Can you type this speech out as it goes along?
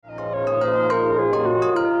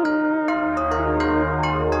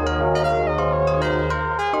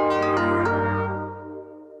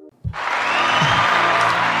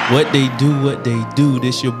What they do.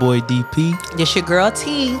 This your boy DP. This your girl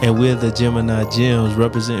T. And we're the Gemini Gems,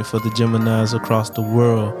 representing for the Geminis across the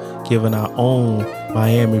world, giving our own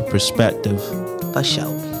Miami perspective. For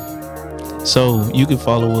sure. So you can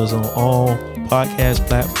follow us on all podcast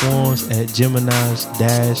platforms at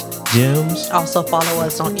Geminis-Gems. Also follow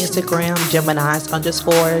us on Instagram,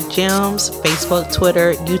 Geminis_Gems, Facebook,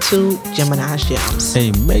 Twitter, YouTube, Geminis Gems.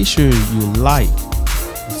 Hey, make sure you like,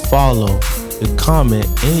 follow, you comment,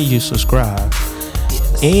 and you subscribe.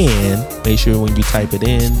 Yes. And make sure when you type it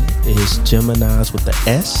in, it's Geminis with the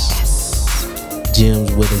S,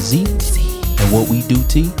 Gems with a Z. And what we do,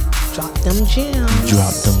 T? Drop them gems.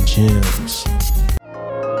 Drop them gems.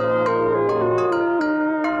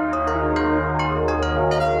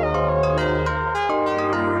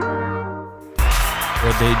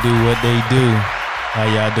 What they do. How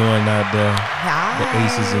y'all doing out there? Hi. The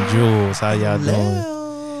Aces and Jewels. How y'all doing?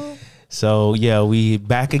 Hello. So, yeah, we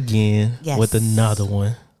back again with another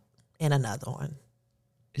one. And another one.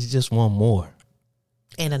 It's just one more.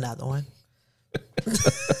 And another one.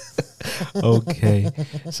 Okay.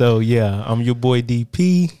 So, yeah, I'm your boy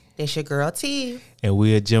DP. This your girl T. And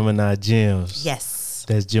we are Gemini Gems. Yes.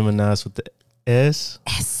 That's Geminis with the S.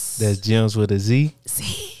 S. That's Gems with a Z.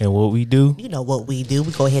 Z. And what we do? You know what we do.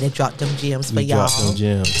 We go ahead and drop them gems for We y'all. drop them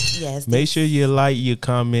gems. Yes. Make sure you like, you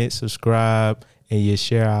comment, subscribe, and you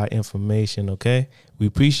share our information, okay? We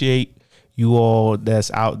appreciate you all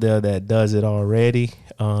that's out there that does it already.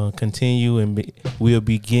 Continue and we'll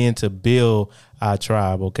begin to build our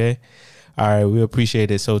tribe, okay? All right, we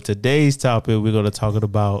appreciate it. So today's topic we're going to talk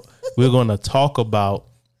about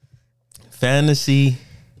fantasy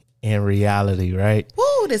and reality, right?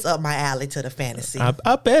 Woo, this up my alley to the fantasy. I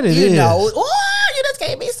bet it is. You know, you just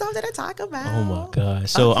gave me something to talk about. Oh my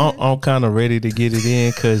gosh. So Okay. I'm kind of ready to get it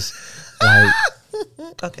in because like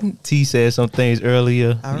Okay. T said some things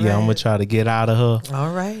earlier. All Yeah, I'm right. gonna try to get out of her.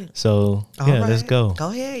 All right. So All yeah, right. let's go.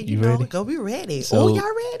 Go ahead. You You know, ready? go be ready. So- Y'all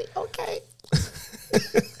ready? Okay.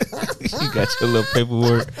 You got your little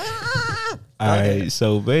paperwork. All right.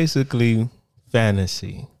 So basically,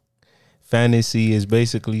 fantasy. Fantasy is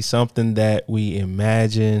basically something that we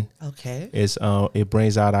imagine. Okay. It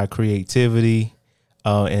brings out our creativity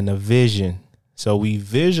and a vision. So we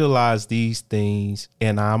visualize these things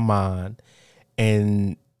in our mind,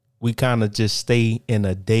 and we kind of just stay in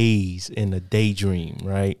a daydream,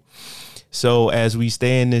 right? So as we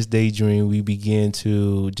stay in this daydream, we begin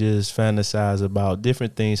to just fantasize about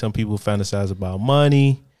different things. Some people fantasize about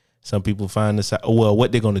money. Some people fantasize,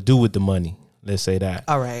 what they're going to do with the money. Let's say that.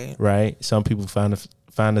 All right. Right? Some people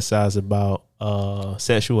fantasize about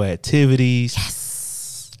sexual activities.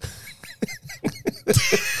 Yes.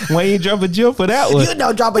 Why you drop a gem for that one? You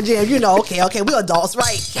know, drop a gem. You know, okay. We adults,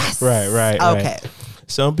 right? Yes. Right. Okay.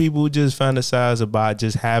 Some people just fantasize about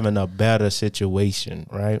just having a better situation,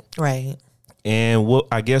 right? Right. And what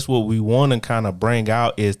we want to kind of bring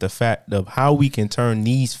out is the fact of how we can turn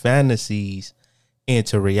these fantasies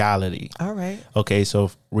into reality. All right. Okay,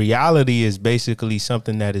 so reality is basically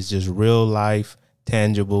something that is just real life,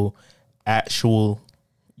 tangible, actual,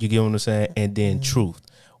 you get what I'm saying? And then truth.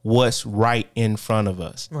 What's right in front of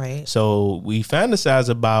us. Right. So we fantasize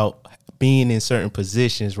about being in certain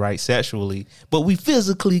positions, right, sexually, but we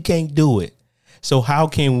physically can't do it. So how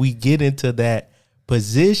can we get into that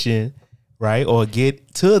position, right, or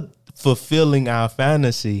get to fulfilling our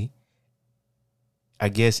fantasy, I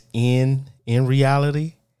guess, in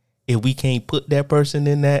reality, if we can't put that person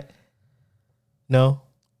in that? No?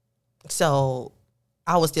 So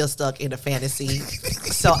I was still stuck in the fantasy.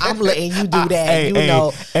 So I'm letting you do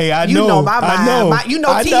that. Hey, I you know. my mind. I know. You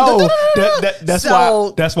know, I T. know. That's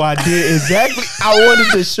So- why I did exactly. I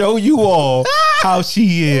wanted to show you all how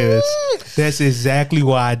she is. That's exactly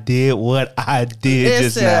why I did what I did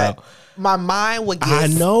just Listen, now. my mind would get I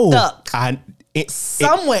know. stuck It,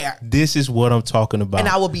 somewhere, this is what I'm talking about. and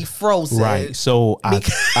I would be frozen. Right. So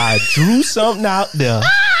I drew something out there,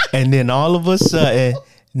 and then all of a sudden,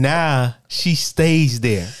 now she stays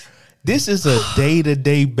there. This is a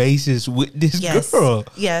day-to-day basis with this girl.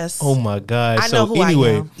 Yes. Oh my God. I know So who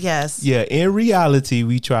anyway, I am. Yes. yeah, in reality,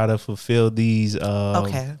 we try to fulfill these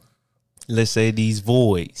Okay. let's say these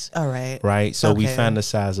voids. All right. Right? So we Okay.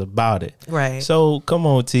 fantasize about it. Right. So come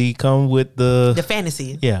on, T, come with the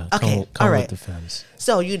fantasy. Yeah, Okay. come All with right. the fantasy.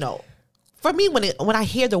 So for me, when I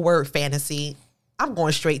hear the word fantasy, I'm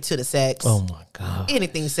going straight to the sex. Oh my God.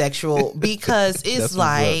 Anything sexual, because it's That's what's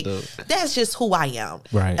like up, that's just who I am.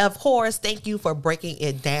 Right. Of course, thank you for breaking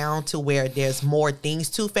it down to where there's more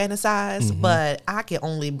things to fantasize, Mm-hmm. but I can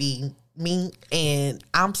only be me, and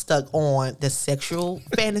I'm stuck on the sexual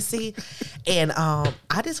fantasy. And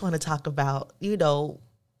I just want to talk about,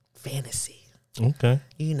 fantasy. Okay.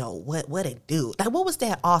 You know, what it do? Like, what was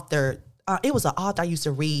that author? It was an author I used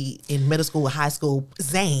to read in middle school and high school,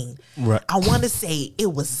 Zane. Right. I want to say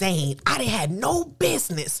it was Zane. I didn't had no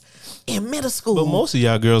business in middle school. But most of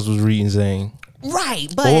y'all girls was reading Zane. Right.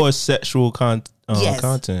 But Or sexual content.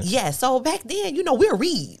 Yes. So back then, you know, we'll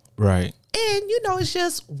read. Right. And, you know, it's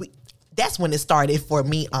just, that's when it started for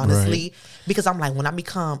me, honestly. Right. Because I'm like, when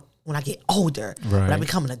I get older, when I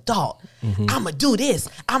become an adult, I'm going to do this,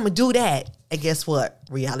 I'm going to do that. And guess what?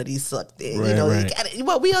 Reality sucked in. Right, you know, right.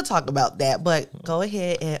 Well, we'll talk about that. But go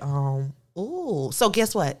ahead and, so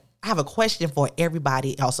guess what? I have a question for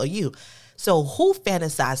everybody, also you. So who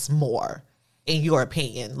fantasizes more, in your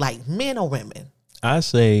opinion, like men or women? I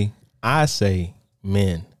say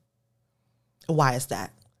men. Why is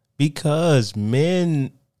that? Because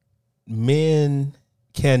men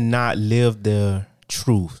cannot live their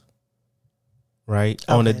truth, right?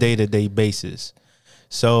 On a day-to-day basis.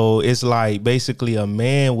 So it's like basically a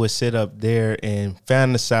man would sit up there and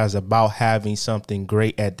fantasize about having something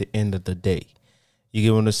great at the end of the day. You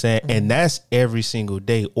get what I'm saying? And that's every single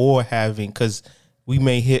day, or having, because we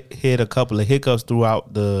may hit a couple of hiccups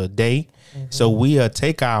throughout the day. So we'll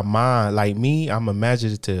take our mind, like me, I'm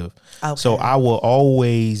imaginative. Okay. So I will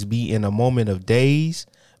always be in a moment of daze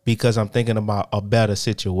because I'm thinking about a better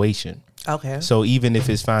situation. Okay. So even if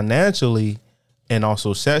it's financially and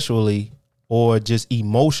also sexually or just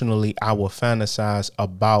emotionally, I will fantasize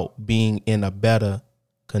about being in a better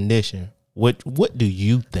condition. What do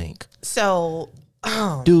you think? So,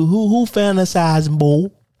 Dude, who fantasize more?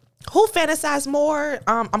 who fantasize more?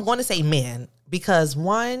 I'm going to say men, because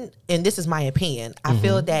one, and this is my opinion, I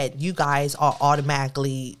feel that you guys are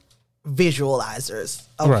automatically visualizers.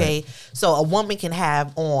 Okay. Right. So a woman can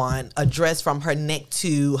have on a dress from her neck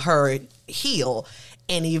to her heel,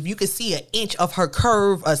 and if you can see an inch of her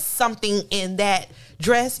curve or something in that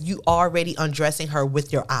dress, you already undressing her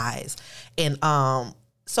with your eyes. And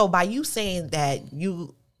so by you saying that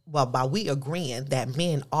by we agreeing that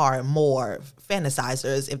men are more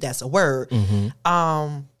fantasizers, if that's a word,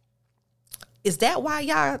 is that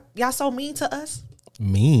why y'all so mean to us?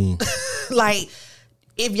 Mean. Like,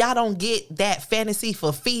 if y'all don't get that fantasy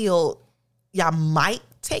fulfilled, y'all might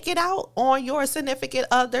take it out on your significant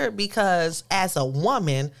other, because as a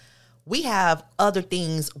woman, we have other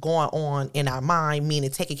things going on in our mind,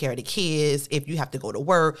 meaning taking care of the kids, if you have to go to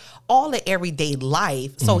work, all the everyday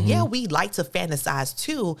life. So yeah, we like to fantasize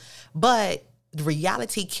too, but the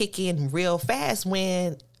reality kick in real fast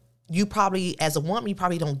when you probably, as a woman, you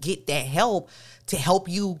probably don't get that help to help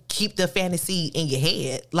you keep the fantasy in your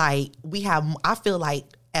head. Like, I feel like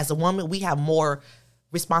as a woman, we have more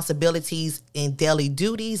responsibilities and daily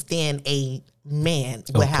duties than a man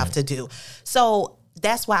would have to do. So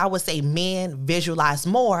that's why I would say men visualize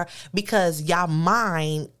more, because y'all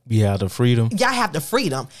mind. You have the freedom. Y'all have the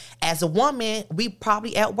freedom. As a woman, we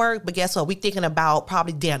probably at work, but guess what? We thinking about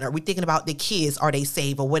probably dinner. We thinking about the kids, are they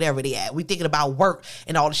safe or whatever they at. We thinking about work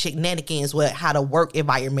and all the shenanigans with how the work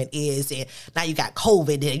environment is. And now you got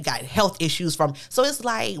COVID and you got health issues from. So it's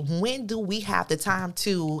like, when do we have the time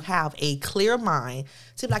to have a clear mind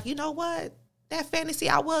to be like, you know what? That fantasy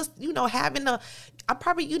I was, having I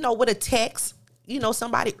probably, with a text,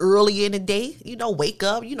 somebody early in the day, wake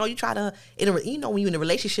up, you try to, when you're in a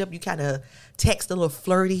relationship, you kind of text a little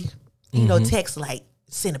flirty, text like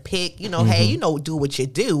send a pic, hey, do what you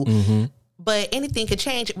do. But anything could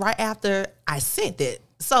change right after I sent it.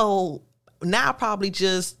 So now I probably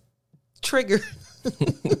just trigger.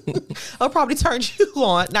 I'll probably turn you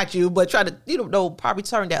on, not you, but try to, probably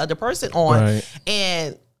turn that other person on.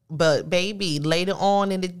 Right. But baby, later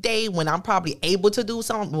on in the day when I'm probably able to do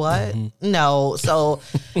something, what? No. So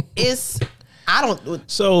I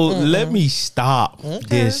don't. So let me stop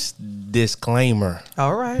this disclaimer.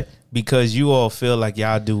 All right. Because you all feel like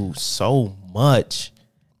y'all do so much.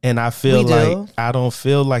 And I feel like I don't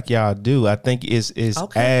feel like y'all do. I think it's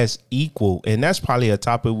as equal. And that's probably a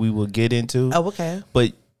topic we will get into. Oh, okay.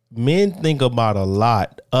 But men think about a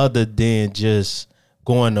lot other than just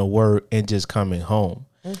going to work and just coming home.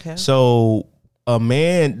 Okay. So a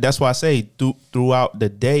man, that's why I say throughout the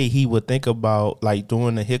day, he would think about, like,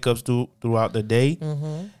 during the hiccups throughout the day,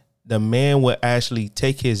 the man would actually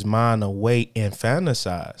take his mind away and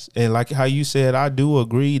fantasize. And like how you said, I do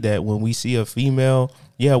agree that when we see a female,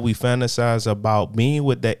 yeah, we fantasize about being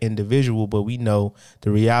with that individual, but we know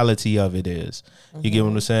the reality of it is. You get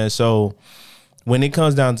what I'm saying? So when it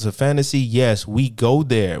comes down to fantasy, yes, we go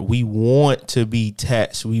there. We want to be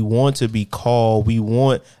text. We want to be called. We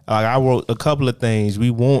want, like I wrote a couple of things. We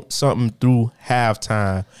want something through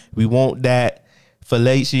halftime. We want that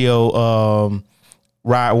fellatio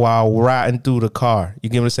ride while riding through the car. You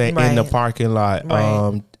get what I'm saying? In the Right. parking lot.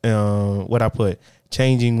 Right. What I put?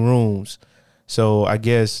 Changing rooms. So I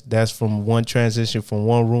guess that's from one transition from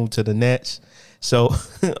one room to the next. So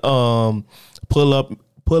pull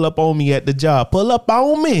up on me at the job. Pull up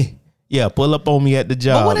on me. Yeah, pull up on me at the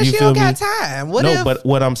job. But what if you she feel don't me? got time? What No, if? but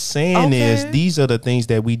what I'm saying is Okay. these are the things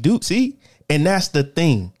that we do. See? And that's the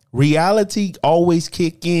thing. Reality always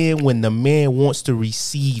kick in when the man wants to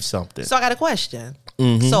receive something. So I got a question.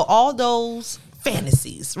 Mm-hmm. So all those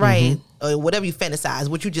fantasies, right? Or whatever you fantasize,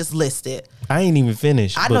 what you just listed. I ain't even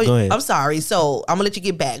finished. I but know. go ahead. I'm sorry. So I'm gonna let you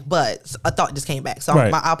get back, but a thought just came back. So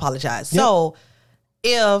Right. I apologize. Yep. So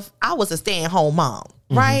if I was a stay-at-home mom,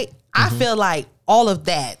 right? I feel like all of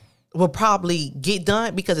that will probably get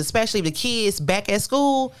done because especially the kids back at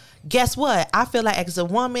school, guess what? I feel like as a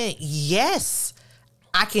woman, yes,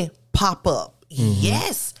 I can pop up.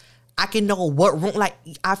 Yes, I can know what room. Like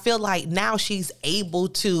I feel like now she's able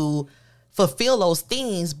to fulfill those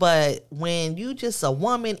things. But when you just a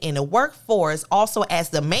woman in the workforce, also as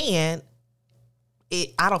the man,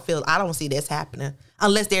 I don't see this happening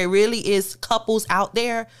unless there really is couples out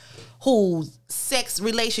there whose sex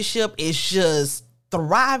relationship is just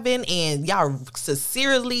thriving and y'all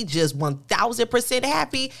sincerely just 1000%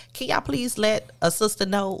 happy. Can y'all please let a sister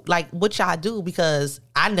know like what y'all do, because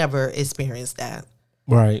I never experienced that.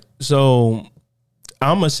 Right. So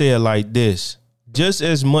I'm going to say it like this. Just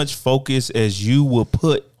as much focus as you will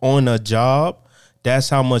put on a job, that's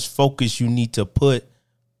how much focus you need to put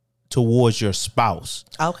towards your spouse.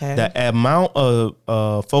 Okay. The amount of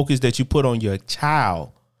focus that you put on your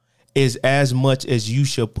child is as much as you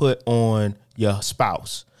should put on your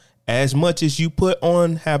spouse. As much as you put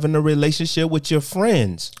on having a relationship with your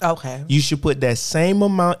friends, Okay. you should put that same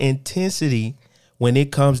amount intensity when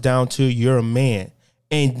it comes down to your man.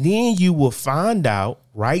 And then you will find out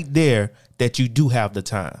right there that you do have the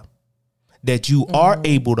time, that you are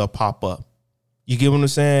able to pop up. You get what I'm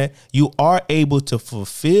saying? You are able to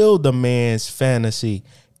fulfill the man's fantasy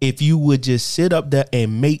if you would just sit up there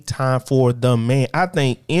and make time for the man. I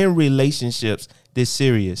think in relationships, this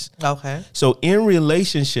serious. Okay. So in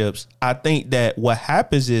relationships, I think that what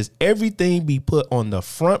happens is everything be put on the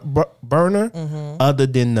front burner other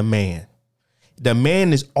than the man. The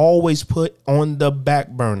man is always put on the back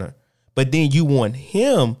burner, but then you want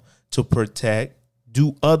him to protect,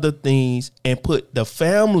 do other things, and put the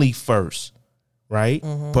family first, right?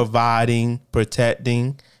 Providing,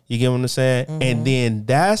 protecting. You get what I'm saying? And then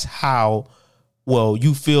that's how, well,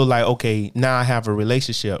 you feel like, okay, now I have a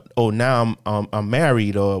relationship. Oh, now I'm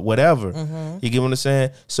married or whatever. You get what I'm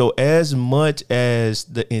saying? So as much as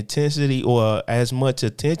the intensity or as much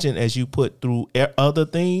attention as you put through other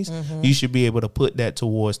things, you should be able to put that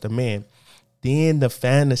towards the man. Then the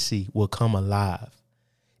fantasy will come alive.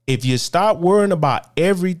 If you stop worrying about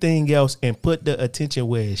everything else and put the attention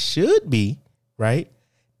where it should be, right?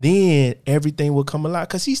 Then everything will come alive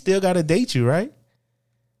because he still got to date you, right?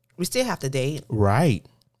 We still have to date. Right.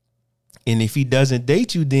 And if he doesn't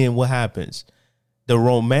date you, then what happens? The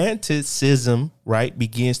romanticism, right,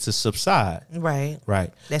 begins to subside. Right.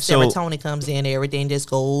 Right. That So- serotonin comes in, everything just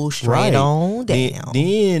goes straight on down.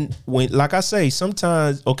 Then when, like I say,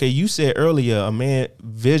 sometimes, okay, you said earlier, a man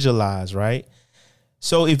visualize, right?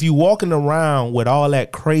 So if you walking around with all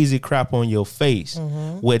that crazy crap on your face,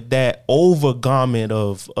 with that overgarment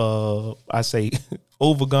of, I say,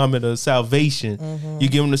 overgarment of salvation, you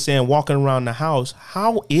get what I'm saying, walking around the house,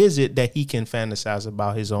 how is it that he can fantasize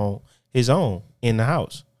about his own in the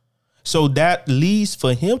house? So that leads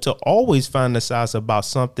for him to always fantasize about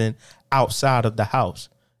something outside of the house.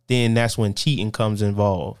 Then that's when cheating comes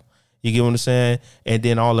involved. You get what I'm saying? And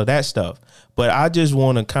then all of that stuff. But I just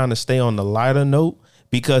want to kind of stay on the lighter note,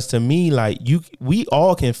 because to me, like, we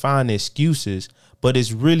all can find excuses, but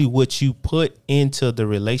it's really what you put into the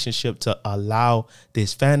relationship to allow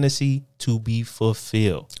this fantasy to be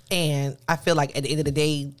fulfilled. And I feel like at the end of the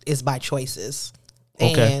day, it's by choices.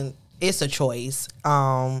 Okay. And it's a choice.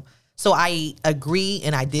 So I agree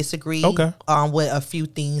and I disagree Okay. with a few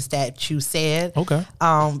things that you said. Okay.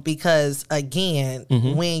 Because again, I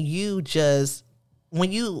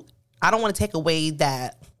don't want to take away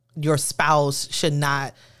that your spouse should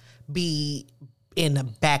not be in the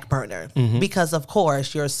back burner, because of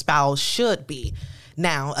course your spouse should be.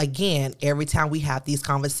 Now, again, every time we have these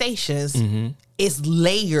conversations, it's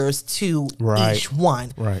layers to Right. each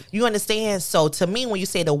one. Right. You understand? So to me, when you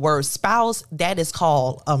say the word spouse, that is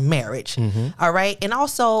called a marriage. All right. And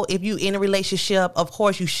also, if you in a relationship, of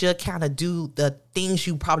course, you should kind of do the things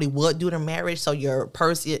you probably would do in a marriage. So your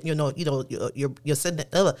person, your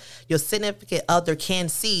significant other can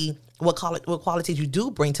see what qualities you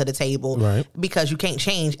do bring to the table, Right. because you can't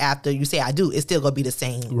change after you say I do. It's still gonna be the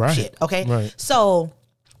same Right. shit. Okay. Right. So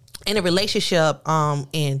in a relationship,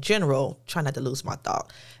 in general, try not to lose my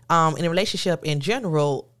thought. In a relationship in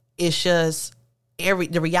general, it's just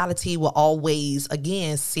the reality will always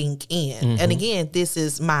again sink in. And again, this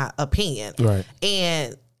is my opinion. Right.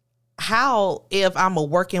 And how, if I'm a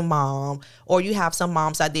working mom, or you have some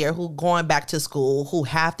moms out there who going back to school, who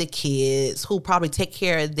have the kids, who probably take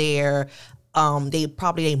care of their they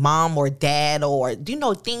probably a mom or dad, or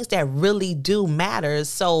things that really do matter.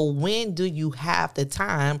 So when do you have the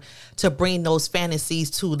time to bring those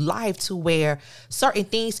fantasies to life, to where certain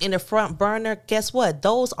things in the front burner, guess what,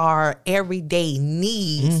 those are everyday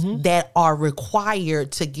needs that are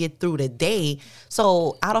required to get through the day.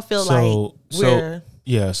 So I don't feel like we're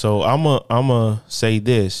so I'm a say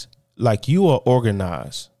this, like, you are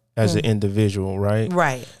organized as an individual, right?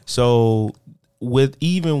 right. So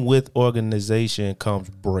even with organization comes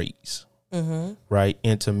breaks, right?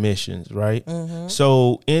 Intermissions, right?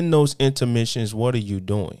 So in those intermissions, what are you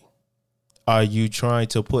doing? Are you trying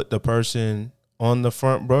to put the person on the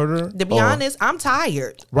front burner? To be honest, I'm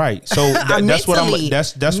tired. Right. So that's what I'm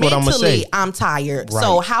gonna say. I'm tired. Right.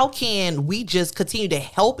 So how can we just continue to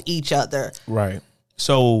help each other? Right.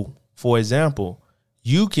 So for example,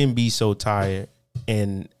 you can be so tired,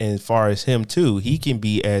 and as far as him too, he can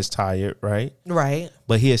be as tired, right? Right.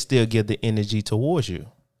 But he'll still give the energy towards you.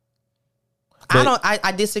 But,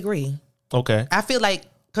 I disagree. Okay. I feel like,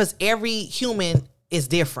 because every human is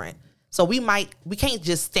different. So we can't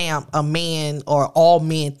just stamp a man or all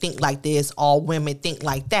men think like this, all women think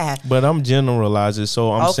like that. But I'm generalizing,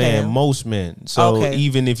 so I'm saying most men. So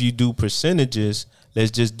even if you do percentages,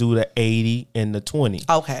 let's just do the 80 and the 20.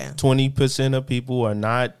 Okay. 20% of people are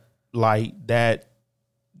not like that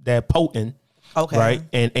potent. Okay. Right?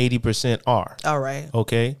 And 80% are. All right.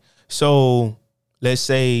 Okay. So let's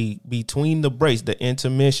say between the breaks, the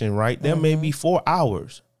intermission, right? There may be 4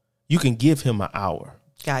 hours. You can give him an hour.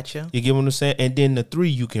 Gotcha. You get what I'm saying? And then the 3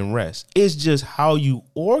 you can rest. It's just how you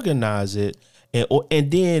organize it.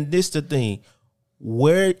 And then this the thing.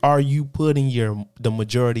 Where are you putting the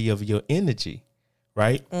majority of your energy?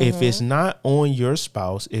 Right? If it's not on your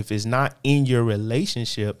spouse, if it's not in your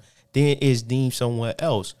relationship, then it's deemed somewhere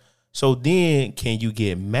else. So then can you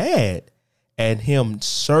get mad at him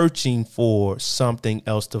searching for something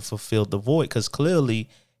else to fulfill the void? Because clearly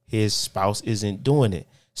his spouse isn't doing it.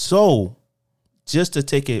 So just to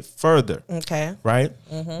take it further, okay, right?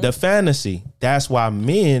 The fantasy, that's why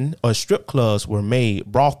men or strip clubs were made,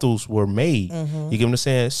 brothels were made. You get what I'm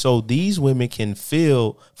saying? So these women can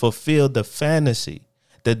fulfill the fantasy,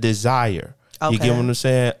 the desire. You get what I'm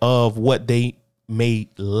saying? Of what they may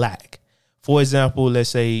lack. For example, let's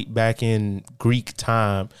say back in Greek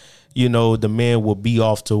time, the men would be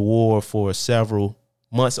off to war for several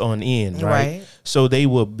months on end, right? So they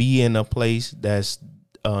would be in a place that's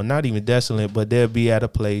not even desolate, but they'll be at a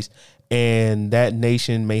place, and that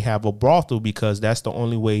nation may have a brothel because that's the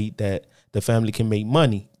only way that the family can make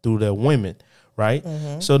money, through their women, right?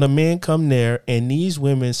 So the men come there, and these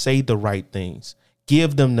women say the right things,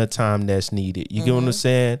 give them the time that's needed. You get what I'm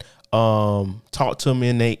saying? Talk to them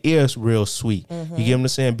in their ears real sweet. You get what I'm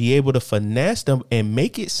saying? Be able to finesse them and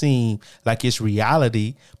make it seem like it's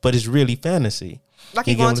reality, but it's really fantasy. Like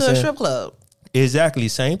you're going to a strip club. Exactly,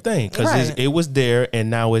 same thing, because it was there and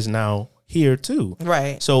now it's now here too.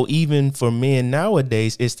 Right. So even for men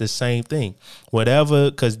nowadays, it's the same thing. Whatever,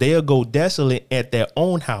 because they'll go desolate at their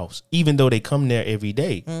own house, even though they come there every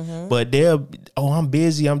day. But I'm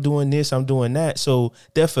busy, I'm doing this, I'm doing that. So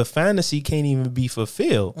their fantasy can't even be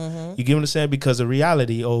fulfilled. You get what I'm saying? Because of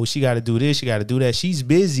reality, she got to do this, she got to do that. She's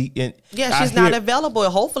busy. And she's not available.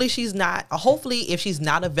 Hopefully she's not. Hopefully if she's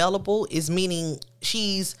not available, is meaning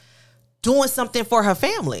she's doing something for her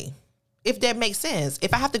family, if that makes sense.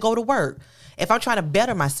 If I have to go to work, if I'm trying to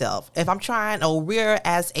better myself, if I'm trying, or we're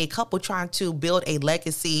as a couple trying to build a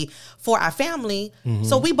legacy for our family,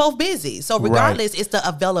 so we both busy. So regardless, it's the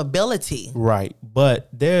availability. Right. But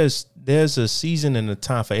there's a season and a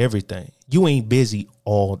time for everything. You ain't busy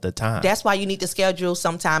all the time. That's why you need to schedule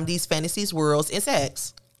sometime these fantasies, worlds, and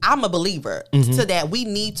sex. I'm a believer to that. We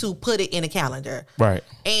need to put it in a calendar. Right.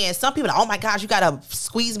 And some people are like, oh my gosh, you got to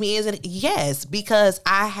squeeze me in. Yes, because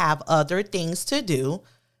I have other things to do,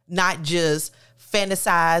 not just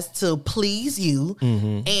fantasize to please you.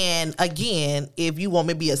 And again, if you want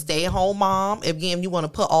me to be a stay-at-home mom, if you want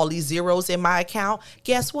to put all these zeros in my account,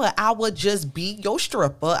 guess what? I would just be your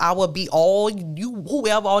stripper. I would be all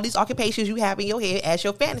these occupations you have in your head as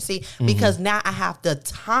your fantasy, because now I have the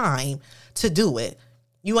time to do it.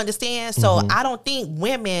 You understand? So I don't think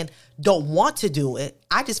women don't want to do it.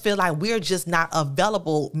 I just feel like we're just not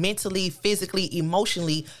available mentally, physically,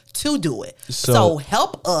 emotionally to do it. So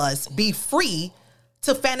help us be free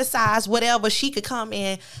to fantasize whatever. She could come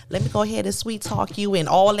in, let me go ahead and sweet talk you and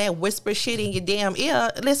all that whisper shit in your damn ear.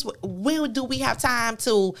 When do we have time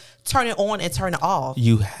to turn it on and turn it off?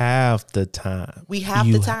 You have the time. We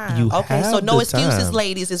have the time. Okay, so no excuses, time.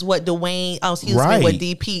 Ladies, is what Dwayne, what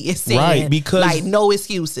DP is saying. Right, because like no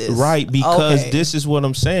excuses. Right, because this is what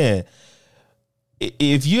I'm saying.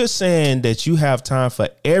 If you're saying that you have time for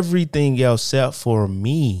everything else except for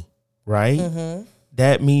me, right?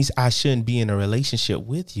 That means I shouldn't be in a relationship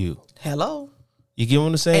with you. Hello. You get what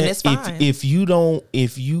I'm saying? And it's fine.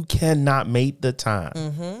 If you cannot make the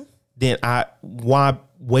time, then why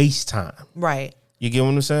waste time? Right. You get what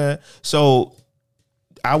I'm saying? So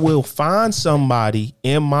I will find somebody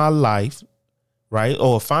in my life, right?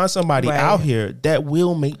 Or find somebody out here that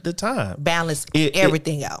will make the time. Balance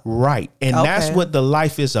everything out. Right. And that's what the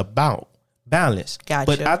life is about. Balance. Gotcha.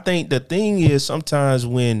 But I think the thing is sometimes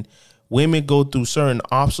when women go through certain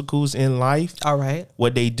obstacles in life. All right.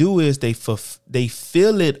 What they do is they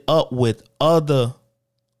fill it up with other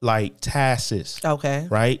like tasks. Okay.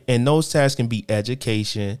 Right. And those tasks can be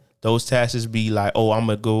education. Those tasks be like, oh, I'm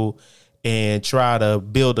gonna go and try to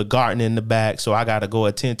build a garden in the back, so I got to go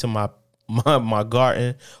attend to my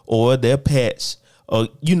garden or their pets. Or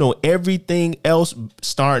everything else,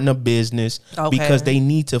 starting a business because they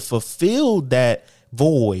need to fulfill that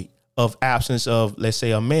void of absence of, let's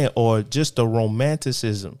say, a man or just the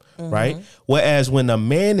romanticism, right? Whereas when a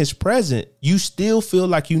man is present, you still feel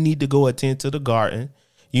like you need to go attend to the garden.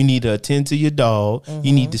 You need to attend to your dog.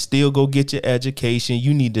 You need to still go get your education.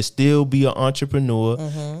 You need to still be an entrepreneur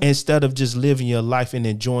instead of just living your life and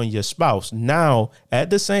enjoying your spouse. Now, at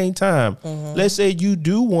the same time, let's say you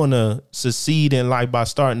do want to succeed in life by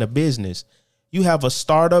starting a business. You have a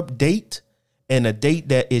startup date and a date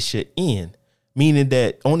that it should end. Meaning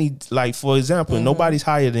that only, like, for example, nobody's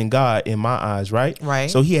higher than God in my eyes, right? Right.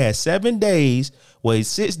 So he had 7 days,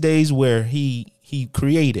 6 days where he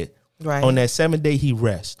created. Right. On that 7th day, he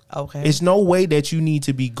rests. Okay. It's no way that you need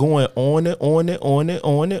to be going on and on and on and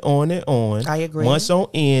on and on and on. I agree. Months on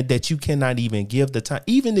end that you cannot even give the time,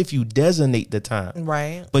 even if you designate the time.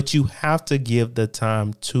 Right. But you have to give the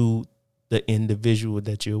time to the individual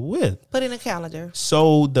that you're with. Put in a calendar.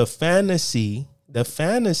 So the fantasy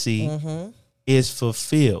is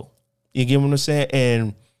fulfilled. You get what I'm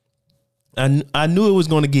saying? And I knew it was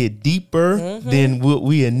going to get deeper than what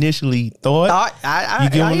we initially thought. I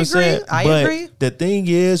get what I'm saying? I agree. The thing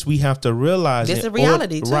is, we have to realize this is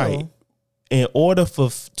reality too. Right. In order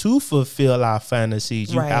to fulfill our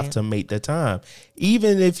fantasies, you have to make the time.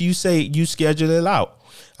 Even if you say you schedule it out.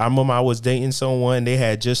 I remember I was dating someone. They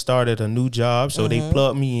had just started a new job, so they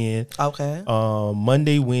plugged me in. Okay.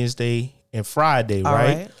 Monday, Wednesday, and Friday,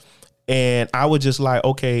 right? And I was just like,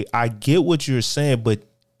 okay, I get what you're saying, but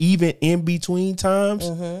even in between times,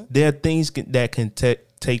 there are things that can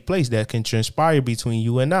take place that can transpire between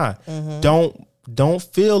you and I. Don't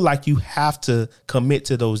feel like you have to commit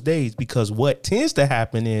to those days, because what tends to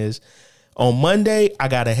happen is on Monday, I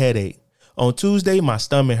got a headache. On Tuesday, my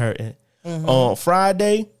stomach hurting. On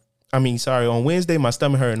Wednesday, my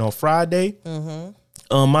stomach hurting. On Friday,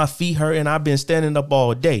 my feet hurting. I've been standing up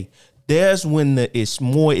all day. There's when it's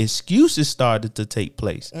more excuses started to take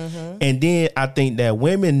place. And then I think that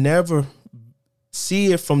women never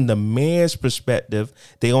see it from the man's perspective.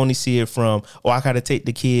 They only see it from, I got to take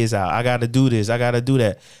the kids out. I got to do this. I got to do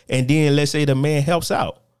that. And then let's say the man helps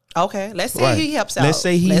out. Okay, let's say he helps out. Let's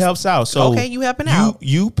say he helps out. So okay, you helping out.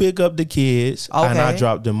 You pick up the kids and I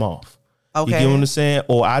drop them off. Okay. You get what I'm saying?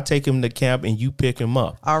 Or I take him to camp and you pick him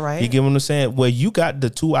up. All right. You get what I'm saying? Well, you got the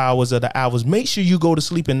 2 hours of the hours. Make sure you go to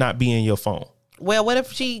sleep and not be in your phone. Well, what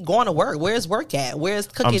if she going to work? Where's work at? Where's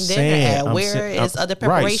cooking dinner at? Where is other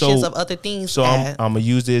preparations of other things so at? I'm going to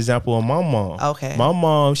use the example of my mom. Okay. My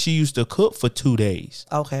mom, she used to cook for 2 days.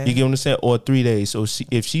 Okay. You get what I'm saying? Or 3 days. So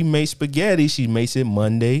if she makes spaghetti, she makes it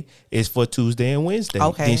Monday. It's for Tuesday and Wednesday.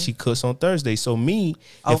 Okay. Then she cooks on Thursday. So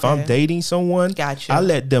if I'm dating someone, gotcha. I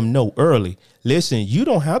let them know early. Listen, you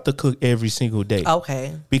don't have to cook every single day.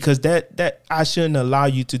 Okay. Because that I shouldn't allow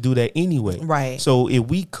you to do that anyway. Right. So if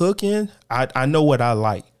we cooking, I know what I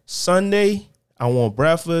like. Sunday, I want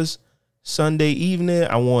breakfast. Sunday evening,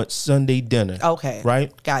 I want Sunday dinner. Okay.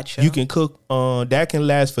 Right? Gotcha. You can cook, that can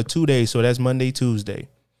last for 2 days. So that's Monday, Tuesday.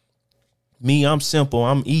 Me, I'm simple.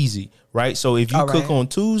 I'm easy, right? So if you All cook right. on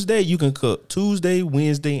Tuesday, you can cook Tuesday,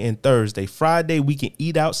 Wednesday, and Thursday. Friday, we can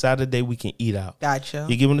eat out. Saturday, we can eat out. Gotcha.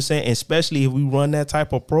 You get what I'm saying? And especially if we run that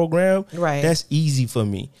type of program, Right. that's easy for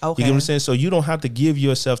me. Okay. You get what I'm saying? So you don't have to give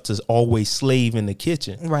yourself to always slave in the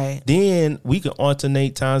kitchen. Right. Then we can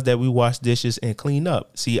alternate times that we wash dishes and clean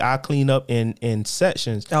up. See, I clean up in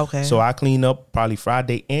sections. Okay. So I clean up probably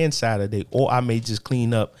Friday and Saturday, or I may just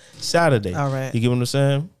clean up Saturday. All right. You get what I'm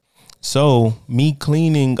saying? So me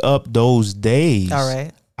cleaning up those days, All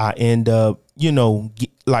right. I end up,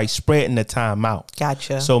 like spreading the time out.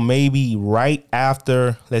 Gotcha. So maybe right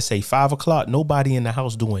after, let's say 5 o'clock, nobody in the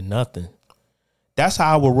house doing nothing. That's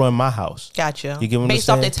how I would run my house. Gotcha. You get what I'm Based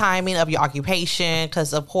off the saying? timing of your occupation,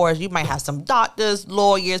 because of course you might have some doctors,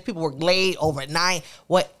 lawyers, people work late overnight.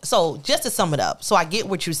 So just to sum it up, so I get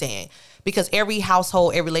what you're saying, because every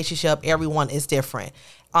household, every relationship, everyone is different.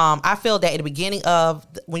 I feel that at the beginning of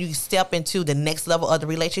when you step into the next level of the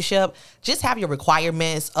relationship, just have your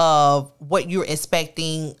requirements of what you're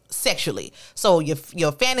expecting sexually. So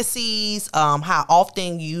your fantasies, how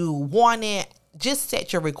often you want it. Just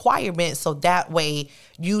set your requirements so that way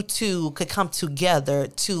you two could come together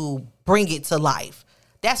to bring it to life.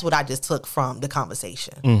 That's what I just took from the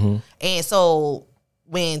conversation. Mm-hmm. And so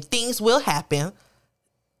when things will happen,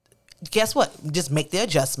 guess what? Just make the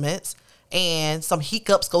adjustments, and some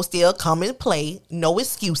hiccups go still come in play. No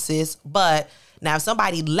excuses. But now if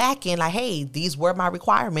somebody lacking, like, hey, these were my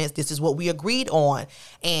requirements. This is what we agreed on.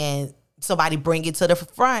 And somebody bring it to the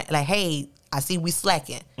front, like, hey, I see we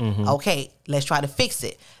slacking. Mm-hmm. Okay, let's try to fix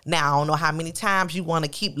it. Now, I don't know how many times you want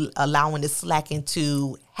to keep allowing the slacking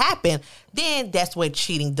to happen. Then that's where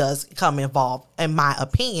cheating does come involved, in my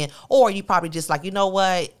opinion. Or you probably just like, you know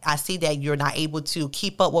what? I see that you're not able to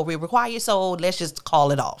keep up what we require, so let's just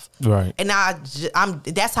call it off. Right. And now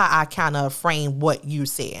that's how I kind of frame what you're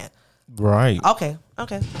saying. Right. Okay.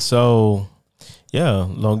 So, yeah,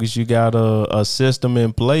 long as you got a system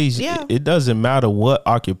in place, Yeah. it doesn't matter what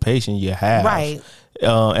occupation you have. Right.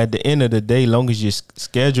 At the end of the day, long as you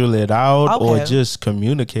schedule it out or Okay. just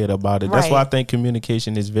communicate about it. That's Right. why I think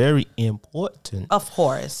communication is very important. Of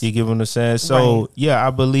course. You get what I'm saying? So, Right. yeah, I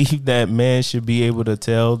believe that men should be able to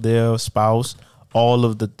tell their spouse all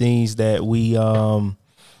of the things that we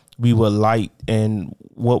would like and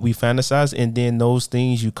what we fantasize, and then those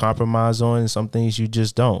things you compromise on and some things you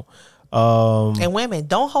just don't. And women,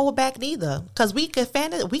 don't hold back neither, because we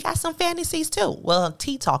got some fantasies too. Well,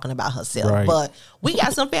 T talking about herself, Right. but we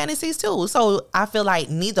got some fantasies too. So I feel like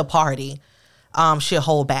neither party should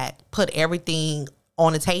hold back. Put everything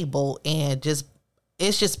on the table, and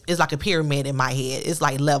it's like a pyramid in my head. It's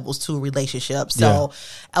like levels to relationships. So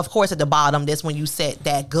of course at the bottom, that's when you set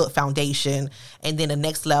that good foundation, and then the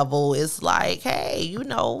next level is like, hey, you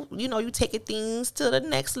you taking things to the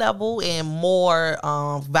next level, and more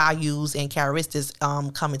values and characteristics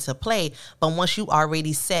come into play. But once you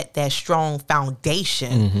already set that strong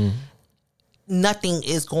foundation, nothing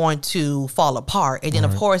is going to fall apart. And then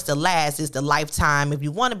of course the last is the lifetime. If you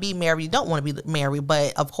want to be married, you don't want to be married,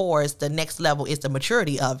 but of course the next level is the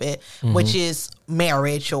maturity of it, which is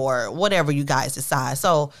marriage or whatever you guys decide.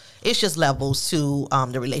 So it's just levels to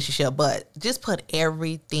the relationship, but just put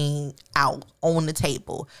everything out on the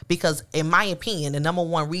table, because in my opinion, the number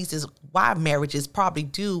one reasons why marriages probably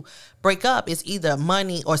do break up is either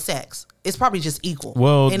money or sex. It's probably just equal.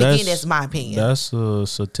 Well, and again, that's my opinion. That's a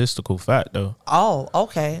statistical fact, though. Oh,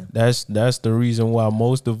 okay. That's the reason why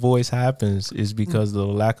most divorce happens is because of the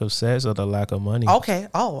lack of sex or the lack of money. Okay.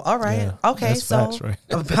 Oh, all right. Yeah, Okay. that's So facts,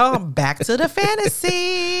 right? back to the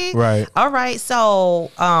fantasy. Right. All right.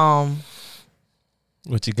 So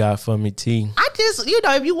What you got for me, T? I just,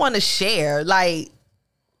 if you want to share, like,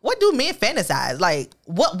 what do men fantasize? Like,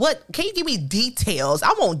 what can you give me details? I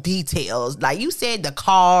want details. Like you said, the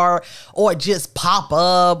car, or just pop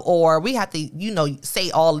up, or we have to, say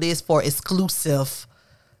all this for exclusive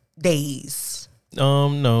days.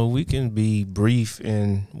 No, we can be brief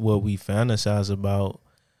in what we fantasize about,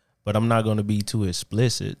 but I'm not going to be too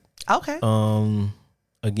explicit. Okay.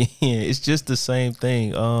 Again, it's just the same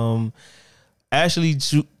thing. Actually,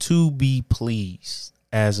 to be pleased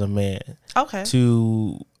as a man, Okay.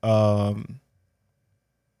 to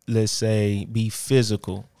let's say be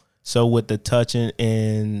physical. So with the touching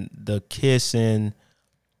and the kissing,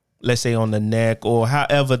 let's say on the neck, or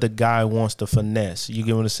however the guy wants to finesse, you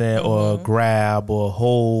get what I'm saying, or grab, or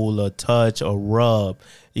hold, or touch, or rub,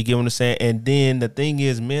 you get what I'm saying. And then the thing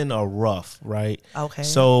is, men are rough, right? Okay.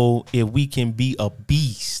 So if we can be a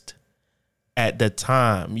beast at the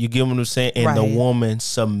time. You get what I'm saying? And the Right. woman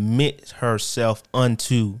submits herself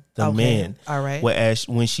unto the Okay. man. All right. Whereas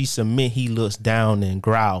when she submit, he looks down and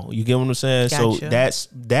growl. You get what I'm saying? So Gotcha. that's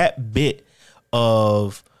that bit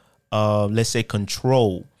of let's say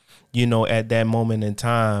control, you know, at that moment in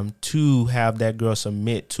time to have that girl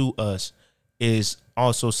submit to us is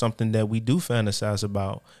also something that we do fantasize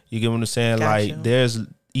about. You get what I'm saying? Gotcha. Like there's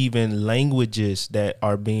even languages that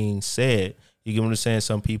are being said. You get what I'm saying?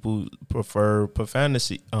 Some people prefer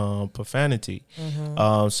profanity. Some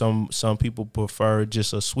people prefer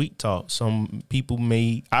just a sweet talk. Some people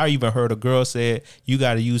I even heard a girl said, you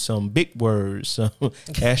got to use some big words, some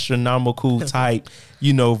astronomical type,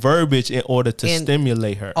 you know, verbiage in order to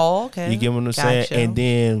stimulate her. Oh, okay. You get what I'm saying? Gotcha. And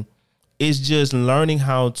then it's just learning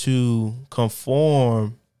how to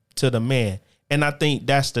conform to the man. And I think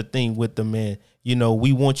that's the thing with the man. You know,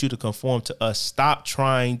 we want you to conform to us. Stop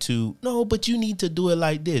trying to, no, but you need to do it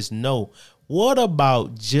like this. No. What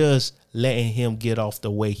about just letting him get off the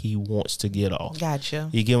way he wants to get off? Gotcha.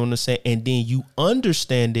 You get what I'm saying? And then you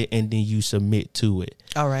understand it and then you submit to it.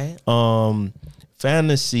 All right.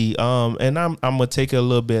 Fantasy. And I'm gonna take it a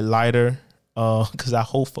little bit lighter. Because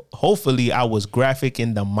hopefully I was graphic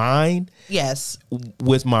in the mind. Yes.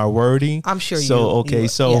 With my wording. I'm sure so, you. Okay,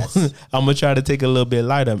 so yes. I'm going to try to take it a little bit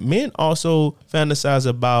lighter. Men also fantasize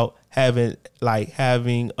about having like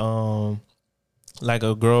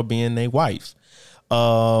a girl being their wife.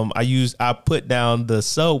 I put down the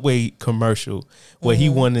Subway commercial where he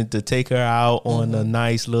wanted to take her out on a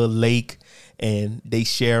nice little lake and they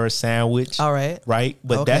share a sandwich. All right. Right?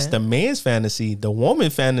 But that's the man's fantasy. The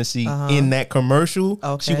woman fantasy in that commercial,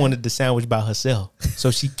 she wanted the sandwich by herself.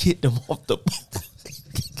 So she kicked him off the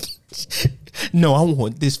No, I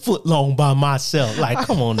want this foot long by myself. Like,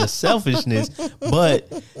 come on, the selfishness. But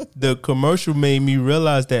the commercial made me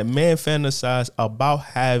realize that man fantasize about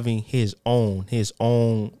having his own,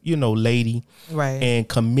 you know, lady. Right. And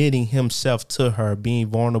committing himself to her, being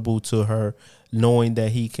vulnerable to her, knowing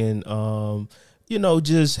that he can, you know,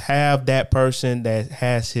 just have that person that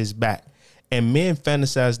has his back. And men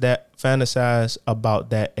fantasize about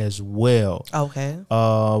that as well. Okay.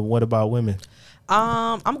 What about women?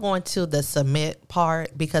 I'm going to the submit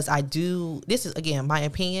part because this is again my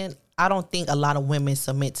opinion. I don't think a lot of women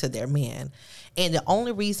submit to their men. And the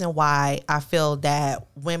only reason why I feel that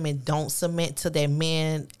women don't submit to their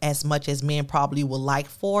men as much as men probably would like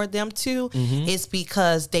for them to is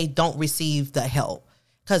because they don't receive the help.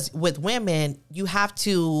 Because with women, you have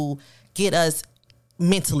to get us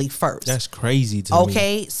mentally first. That's crazy to me.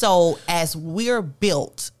 Okay, so as we're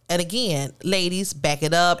built, and again, ladies, back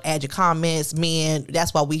it up, add your comments, men,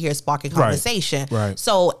 that's why we here sparking conversation. Right.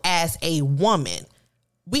 So as a woman,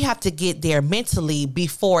 we have to get there mentally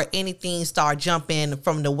before anything start jumping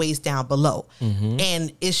from the waist down below.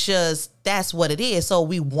 And it's just, that's what it is. So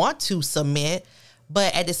we want to submit,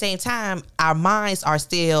 but at the same time, our minds are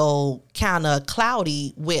still kind of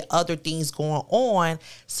cloudy with other things going on.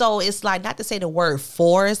 So it's like, not to say the word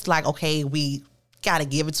force, like, okay, we got to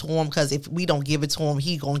give it to him because if we don't give it to him,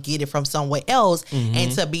 he going to get it from somewhere else.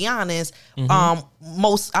 And to be honest,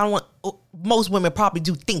 most women probably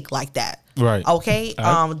do think like that. Right. Okay.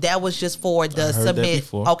 That was just for the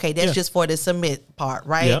submit. Okay. That's just for the submit part.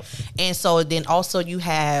 Right. Yep. And so then also you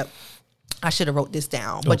have, I should have wrote this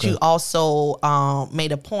down, but you also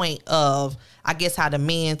made a point of, I guess, how the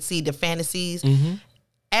men see the fantasies.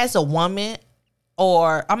 As a woman,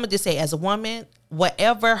 or I'm going to just say as a woman,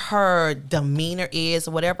 whatever her demeanor is,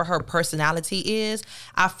 whatever her personality is,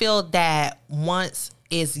 I feel that once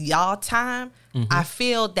it's y'all time, I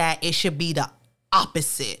feel that it should be the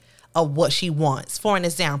opposite of what she wants. For an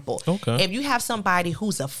example, if you have somebody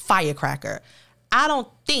who's a firecracker, I don't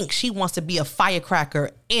think she wants to be a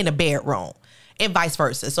firecracker in a bedroom, and vice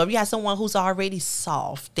versa. So if you have someone who's already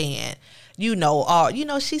soft and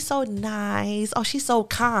she's so nice, she's so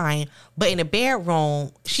kind, but in the bedroom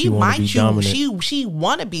she want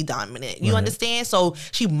to be dominant. You understand? So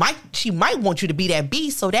she might want you to be that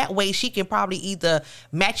beast, so that way she can probably either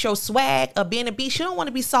match your swag or being a beast. She don't want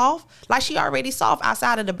to be soft, like she already soft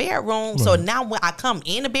outside of the bedroom. So now when I come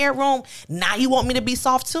in the bedroom, now you want me to be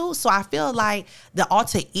soft too. So I feel like the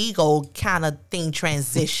alter ego kind of thing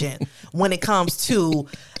transition when it comes to,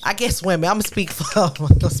 I guess, women. I'm gonna speak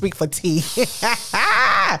for T.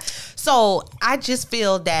 So I just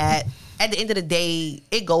feel that at the end of the day,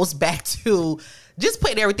 it goes back to just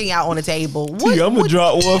putting everything out on the table. I'm gonna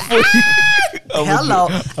drop one for you. Hello.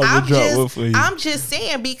 I'm just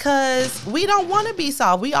saying, because we don't want to be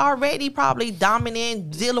soft. We already probably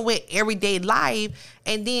dominant, dealing with everyday life,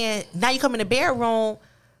 and then now you come in the bedroom.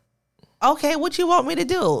 Okay, what you want me to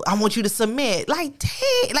do? I want you to submit. Like,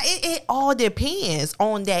 dang, like it all depends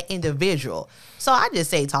on that individual. So I just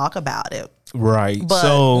say talk about it. Right.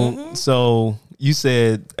 But, so you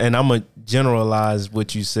said, and I'm gonna generalize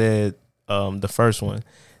what you said. The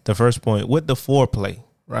first point with the foreplay,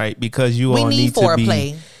 right? Because you We all need need to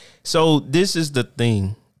foreplay. be. So this is the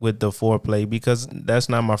thing with the foreplay, because that's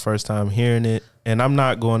not my first time hearing it, and I'm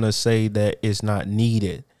not going to say that it's not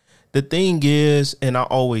needed. The thing is, and I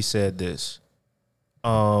always said this,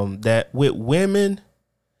 that with women,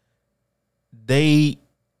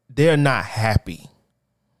 they're not happy.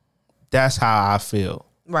 That's how I feel.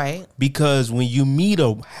 Right. Because when you meet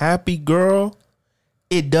a happy girl,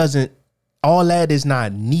 it doesn't, all that is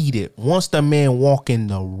not needed. Once the man walk in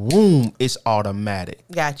the room, it's automatic.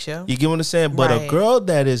 Gotcha. You get what I'm saying? But Right. a girl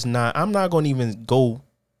that is not, I'm not going to even go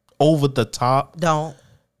over the top Don't.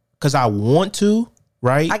 because I want to,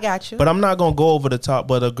 right? I got you. But I'm not going to go over the top.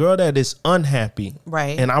 But a girl that is unhappy,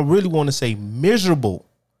 Right. and I really want to say miserable,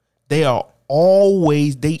 they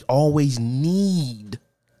always need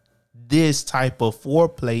this type of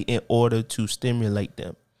foreplay in order to stimulate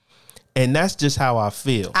them. And that's just how I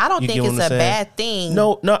feel. I don't You think get what it's I'm a saying? bad thing.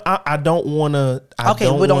 No, I don't want to.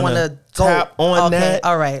 Okay, we don't wanna go- tap on okay, that.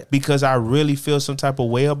 all right. Because I really feel some type of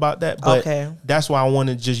way about that. But Okay. that's why I want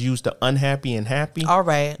to just use the unhappy and happy. All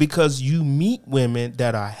right. Because you meet women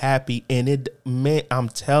that are happy, and man, I'm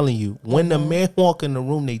telling you, when Mm-hmm. the man walk in the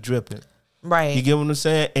room, they dripping. Right. You get what I'm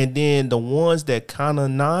saying? And then the ones that kind of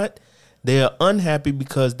not, they're unhappy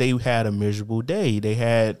because they had a miserable day. They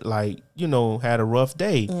had had a rough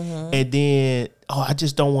day. Mm-hmm. And then, I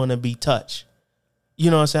just don't want to be touched.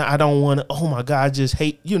 You know what I'm saying? I don't want to, oh my God, I just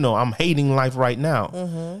hate, I'm hating life right now.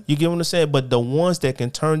 Mm-hmm. You get what I'm saying? But the ones that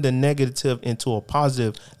can turn the negative into a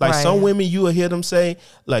positive, like Right. some women, you will hear them say,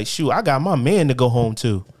 like, shoot, I got my man to go home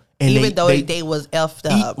to. And Even though they was effed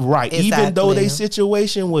up. Right. Even though Exactly. their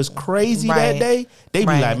situation was crazy that Right. day, they be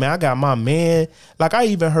Right. like, man, I got my man. Like I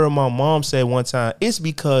even heard my mom say one time, it's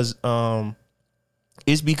because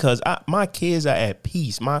my kids are at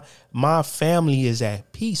peace. My family is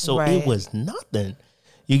at peace. So Right. it was nothing.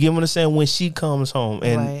 You get what I'm saying? When she comes home,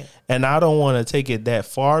 and Right. and I don't want to take it that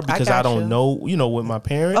far because I got don't you. know, with my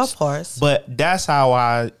parents. Of course. But that's how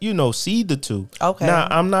I, see the two. Okay. Now,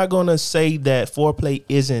 I'm not going to say that foreplay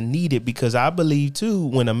isn't needed, because I believe too,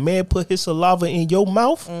 when a man put his saliva in your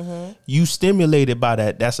mouth, Mm-hmm. you stimulated by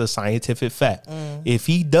that. That's a scientific fact. Mm. If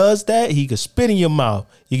he does that, he could spit in your mouth.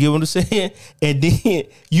 You get what I'm saying? And then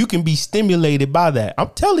you can be stimulated by that.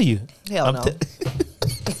 I'm telling you. Hell I'm no.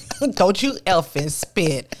 Don't you effing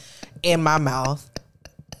spit in my mouth.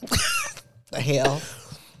 The hell?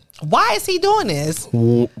 Why is he doing this?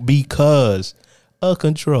 Because of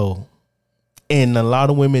control. And a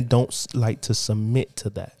lot of women don't like to submit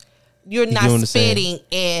to that. You're get not what I'm saying? spitting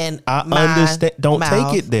in I my understand. Don't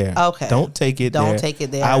mouth. take it there. Okay. Don't take it there. Don't take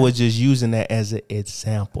it there. I was just using that as an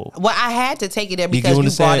example. Well, I had to take it there get because what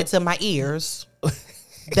you I'm brought saying? it to my ears.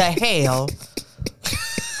 The hell?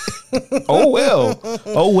 Oh well.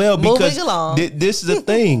 Because Moving along. this is the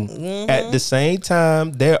thing. At the same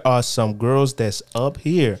time, there are some girls that's up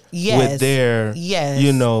here Yes. with their, Yes.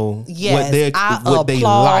 what Yes. I they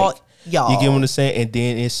applaud like. y'all. You get what I'm saying? And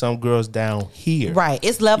then it's some girls down here. Right.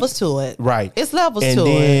 It's levels to it. Right. It's levels and to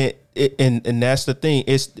then, it. And that's the thing.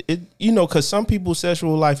 Because some people's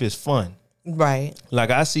sexual life is fun. Right. Like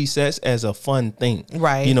I see sex as a fun thing.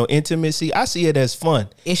 Right. Intimacy, I see it as fun.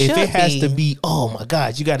 It if should it has be. to be, oh my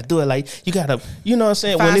God, you got to do it like, you got to, you know what I'm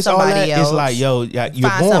saying? Find When it's all somebody that, it's else. like, yo, you're Find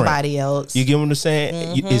boring. somebody else. You get what I'm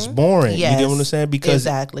saying? It's boring. You get what I'm saying? Because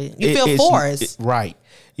exactly. You feel forced. Right.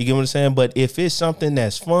 You get what I'm saying? But if it's something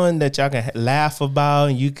that's fun that y'all can laugh about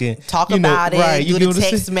and you can Talk about it. right? You Do get the what I'm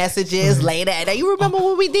saying? text messages later. Now you remember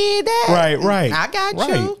when we did that? Right. I got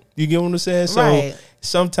right. you. You get what I'm saying? So Right.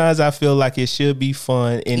 sometimes I feel like it should be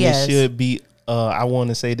fun and Yes. it should be I want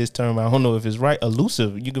to say this term, I don't know if it's right,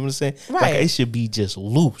 elusive. You get what I'm saying? Right. Like it should be just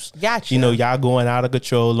loose. Gotcha. Y'all going out of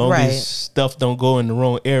control. Long Right. as stuff don't go in the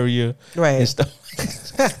wrong area. Right. And stuff.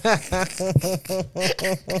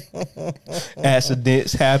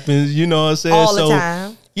 Accidents happens, you know what I'm saying? All the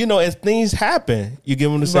time. And things happen. You get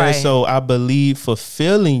what I'm saying? Right. So I believe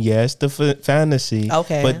fulfilling, yes, the fantasy.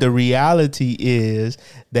 Okay. But the reality is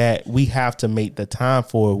that we have to make the time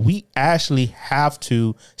for it. We actually have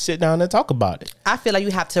to sit down and talk about it. I feel like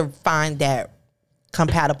you have to find that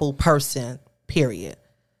compatible person, period.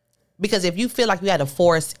 Because if you feel like you had to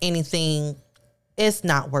force anything, it's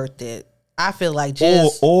not worth it. I feel like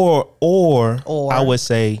just Or I would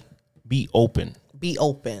say be open. be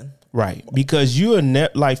open. Right. Because you're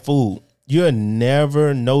like food. you'll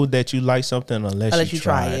never know that you like something unless you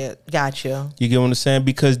try it. Gotcha. You get what I'm saying?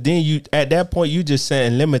 Because then you, at that point, you just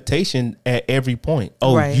setting limitation at every point.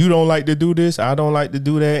 Oh, Right. you don't like to do this, I don't like to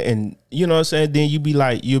do that, and you know what I'm saying. Then you be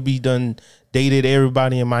like, you'll be done dated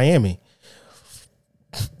everybody in Miami.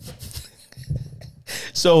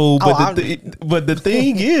 So, but the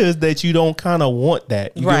thing is that you don't kind of want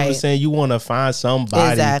that. You get what I'm Right. saying? You want to find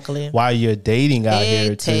somebody Exactly. while you're dating out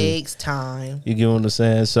here It too. takes time. You get what I'm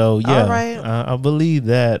saying? So yeah, All right. I believe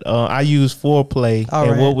that. I use foreplay. All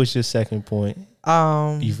and right. what was your second point?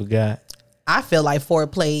 You forgot. I feel like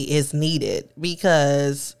foreplay is needed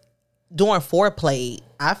because during foreplay,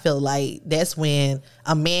 I feel like that's when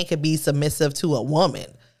a man could be submissive to a woman.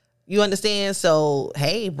 You understand? So,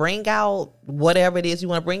 hey, bring out whatever it is you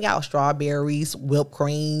want to bring out, strawberries, whipped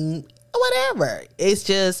cream, whatever. It's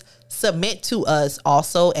just submit to us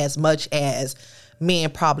also as much as men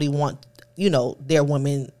probably want, you know, their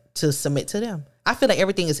women to submit to them. I feel like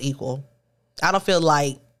everything is equal. I don't feel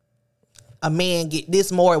like a man get this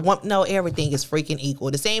more. No, everything is freaking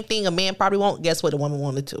equal. The same thing a man probably won't. Guess what? A woman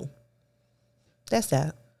wanted to. That's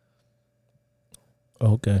that.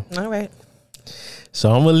 Okay. All right. So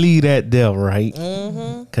I'm gonna leave that there, right?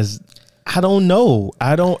 Because I don't know.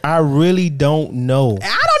 I really don't know.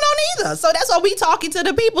 I don't know neither. So that's why we talking to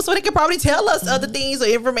the people so they can probably tell us other things or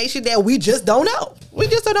information that we just don't know. We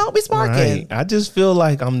just don't know. We smart Right. I just feel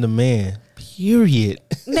like I'm the man. Period.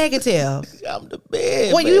 Negative. I'm the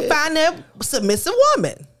man. When man. you find that submissive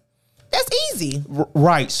woman, that's easy.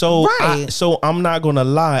 Right. So Right. so I'm not gonna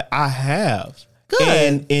lie, I have.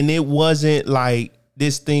 Good. And it wasn't like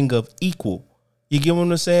this thing of equal. You get what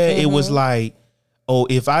I'm saying? It was like, oh,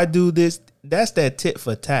 if I do this, that's that tit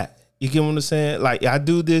for tat. You get what I'm saying? Like I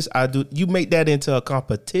do this, you make that into a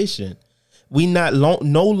competition. We no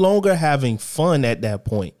longer having fun at that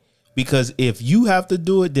point. Because if you have to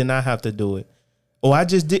do it, then I have to do it. Oh, I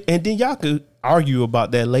just did, and then y'all could argue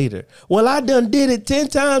about that later. Well, I done did it 10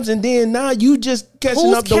 times, and then now you just catching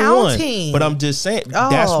Who's up to counting? one. But I'm just saying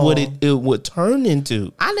that's what Oh. it would turn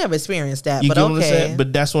into. I never experienced that, You but get what I'm okay. saying?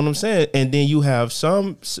 But that's what I'm saying. And then you have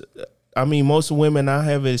some. I mean, most women I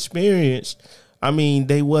have experienced. I mean,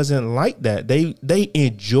 they wasn't like that. They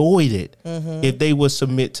enjoyed it if they would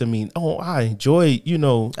submit to me. Oh, I enjoy,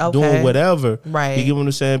 doing whatever. Right. You get what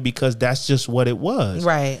I'm saying? Because that's just what it was.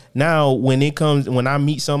 Right. Now, when I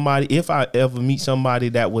meet somebody, if I ever meet somebody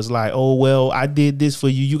that was like, oh, well, I did this for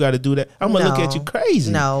you, you got to do that. I'm going to look at you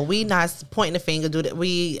crazy. No, we not pointing the finger. Do that.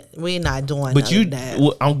 We're not doing. But none of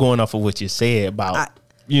that. I'm going off of what you said about,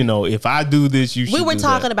 if I do this, you should We were do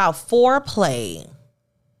talking that. about foreplay.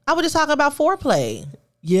 I was just talking about foreplay.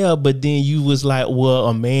 Yeah, but then you was like, well,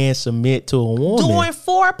 a man submit to a woman. Doing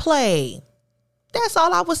foreplay. That's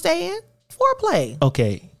all I was saying. Foreplay.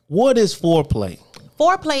 Okay, what is foreplay?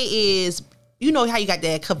 Foreplay is, you know how you got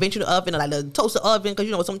that conventional oven or like the toaster oven,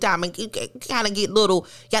 because sometimes you kind of get little,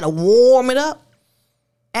 you got to warm it up.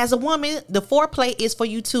 As a woman, the foreplay is for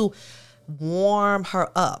you to warm her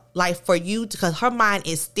up, like for you, because her mind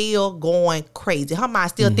is still going crazy. Her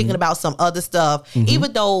mind's still thinking about some other stuff,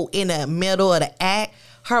 even though in the middle of the act,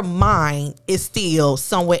 her mind is still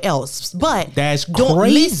somewhere else. But That's crazy.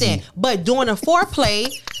 Listen, but during the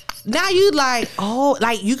foreplay, now you like, oh,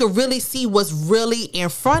 like you can really see what's really in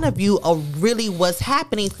front of you or really what's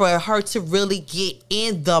happening for her to really get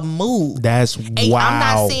in the mood. That's And wow. I'm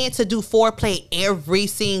not saying to do foreplay every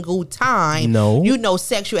single time. No.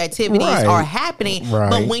 Sexual activities Right. are happening.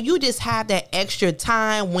 Right. But when you just have that extra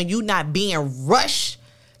time, when you're not being rushed,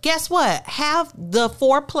 guess what? Have the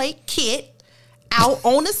foreplay kit out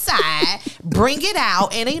on the side, bring it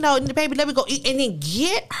out, and baby, let me go eat, and then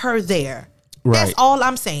get her there. Right. That's all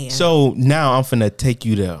I'm saying. So now I'm finna take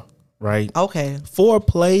you there, right? Okay.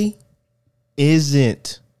 Foreplay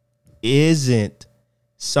isn't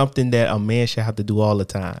something that a man should have to do all the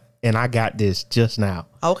time. And I got this just now.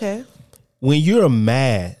 Okay. When you're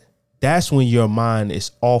mad, that's when your mind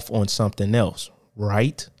is off on something else,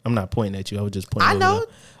 right? I'm not pointing at you. I was just pointing. I know.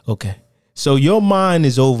 There. Okay. So your mind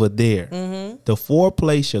is over there. Mm-hmm. The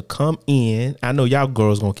foreplay should come in. I know y'all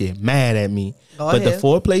girls gonna get mad at me, but the ahead.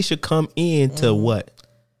 foreplay should come in to what?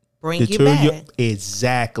 Bring you back.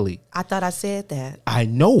 Exactly. I thought I said that. I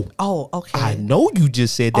know. Oh, okay. I know you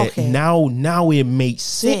just said that. Okay. Now it makes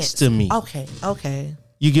sense to me. Okay.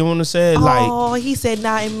 You get what I'm saying? Like, Oh, he said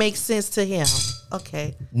now it makes sense to him.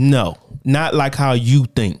 Okay. no, not like how you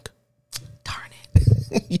think. Darn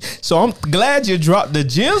it. So I'm glad you dropped the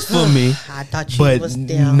gems for me. I thought you But was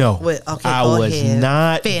there. no, Okay, I go was ahead.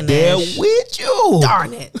 not Finish. there with you.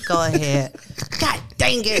 Darn it. Go ahead. God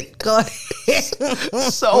dang it. Go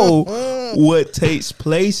ahead. So what takes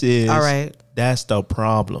place is All right. that's the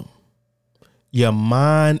problem. Your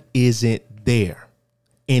mind isn't there,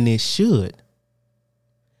 and it should.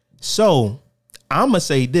 So I'm going to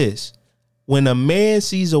say this. When a man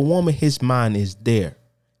sees a woman, his mind is there.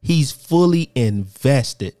 He's fully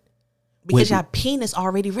invested. Because your penis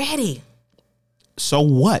already ready. So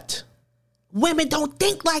what? Women don't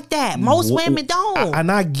think like that. Most women don't.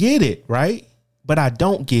 And I get it, right? But I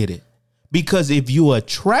don't get it. Because if you're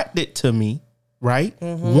attracted to me, right?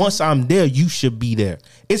 Once I'm there, you should be there.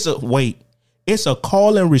 It's a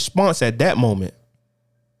call and response at that moment.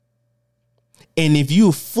 And if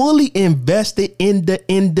you're fully invested in the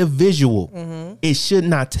individual, it should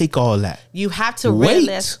not take all that. You have to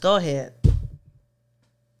realize. Go ahead.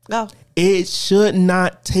 Go. It should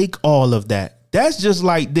not take all of that. That's just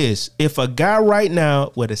like this. If a guy right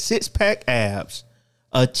now with a 6-pack abs,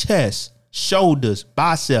 a chest, shoulders,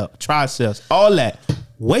 bicep, triceps, all that,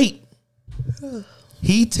 weight,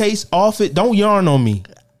 he takes off it. Don't yarn on me.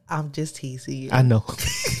 I'm just teasing you. I know.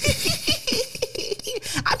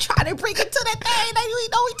 I'm trying to bring it to the thing that you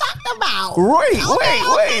know we talked about.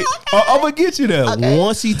 Wait. I'm gonna get you there. Okay.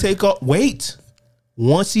 Once he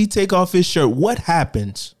take off his shirt, what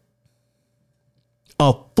happens?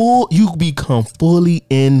 You become fully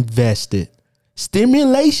invested.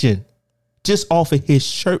 Stimulation just off of his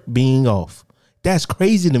shirt being off. That's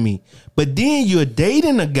crazy to me. But then you're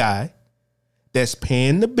dating a guy that's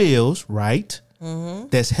paying the bills, right?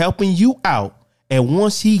 That's helping you out. And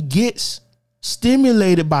once he gets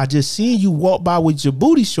stimulated by just seeing you walk by with your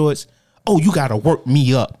booty shorts, oh, you got to work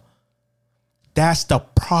me up. That's the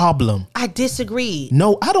problem. I disagree.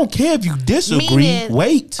 No, I don't care if you disagree.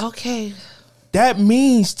 Wait. Okay. That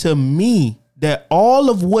means to me that all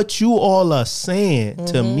of what you all are saying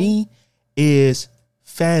to me is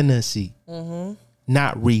fantasy,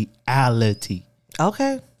 not reality.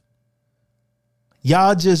 Okay.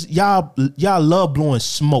 Y'all love blowing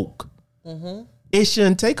smoke. It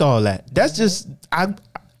shouldn't take all that. That's just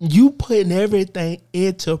you putting everything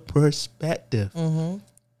into perspective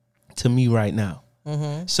to me right now.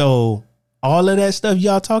 So all of that stuff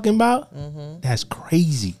y'all talking about, that's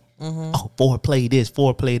crazy. Oh, foreplay this,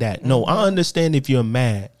 foreplay that. No, I understand if you're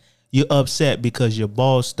mad, you're upset because your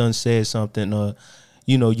boss done said something, or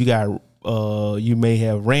you may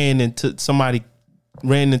have ran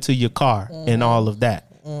into your car and all of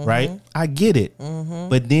that, right? I get it,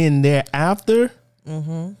 but then thereafter,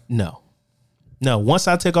 no. Once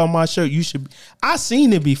I take off my shirt, you should. I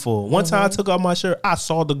seen it before. One time I took off my shirt, I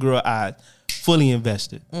saw the girl eyes fully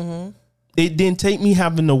invested. It didn't take me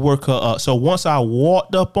having to work her up. So once I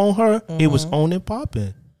walked up on her, it was on and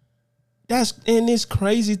popping. And it's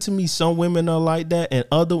crazy to me. Some women are like that, and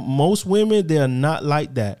most women, they're not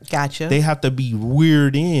like that. Gotcha. They have to be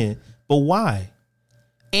weird in. But why?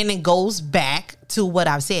 And it goes back to what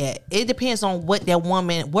I've said. It depends on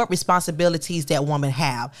what responsibilities that woman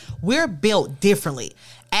have. We're built differently.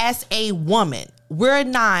 As a woman, we're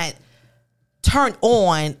not turned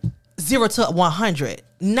on 0 to 100.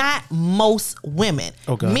 Not most women.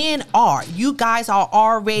 Okay. Men are. You guys are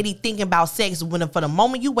already thinking about sex from the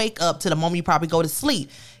moment you wake up to the moment you probably go to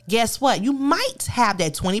sleep. Guess what? You might have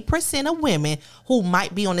that 20% of women who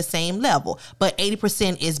might be on the same level, but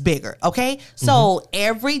 80% is bigger. Okay? So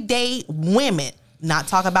everyday women, not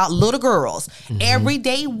talking about little girls,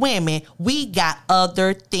 everyday women, we got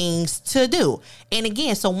other things to do. And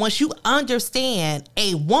again, so once you understand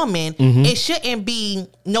a woman, it shouldn't be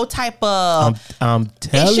no type of,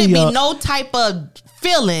 it should be no type of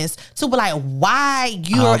feelings to be like, why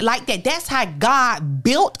you're like that. That's how God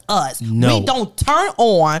built us. No. We don't turn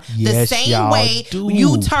on the same way do.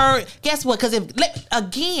 you turn. Guess what? Because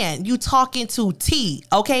again, you talking to T.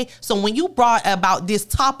 Okay, so when you brought about this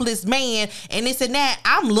topless man and this and that,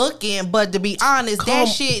 I'm looking, but to be honest, that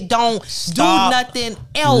shit don't do nothing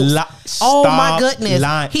else. Oh my goodness!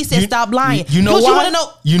 Lying. He said, "Stop lying." You know why? You want to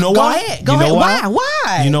know? You know go why? Ahead. Go ahead.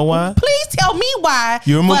 Why? You know why? Please tell me why.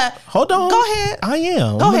 Hold on. Go ahead. I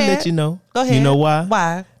am. Go I'm ahead. gonna let you know. Go ahead. You know why?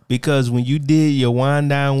 Why? Because when you did your Wind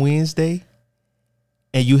Down Wednesday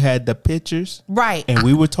and you had the pictures, right? And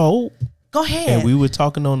we were told. Go ahead. And we were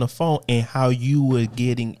talking on the phone and how you were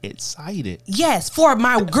getting excited. Yes, for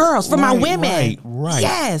my girls, for my women. Right.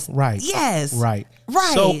 Yes. Right. Yes. Right.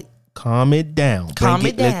 Right. So calm it down.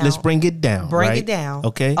 Let's bring it down. Bring it down.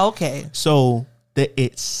 Okay. Okay. So the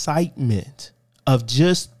excitement of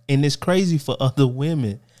and it's crazy for other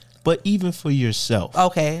women, but even for yourself.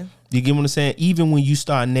 Okay. You get what I'm saying? Even when you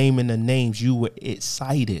start naming the names, you were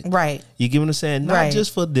excited. Right. You get what I'm saying? Not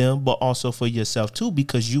just for them, but also for yourself too,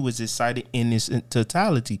 because you was excited in this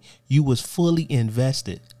totality. You was fully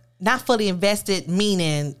invested. Not fully invested,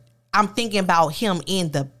 meaning I'm thinking about him in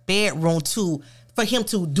the bedroom to for him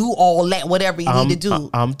to do all that, whatever he need to do.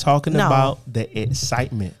 I'm talking No. about the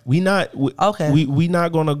excitement. We not Okay. We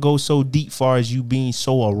not gonna go so deep far as you being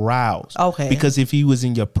so aroused. Okay. Because if he was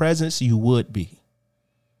in your presence, you would be.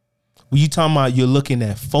 When you talking about you're looking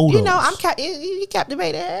at photos, You know, you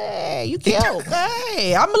captivated. Hey, you cute.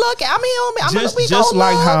 Hey, I'm looking. I'm just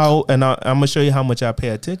like how, and I'm gonna show you how much I pay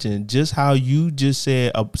attention. Just how you just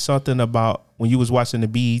said something about when you was watching the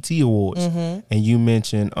BET Awards, and you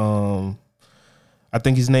mentioned I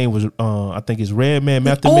think his name was I think it's Redman,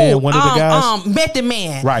 Method Man, one of the guys, Method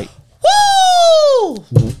Man, right? Woo!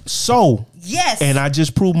 So Yes, and I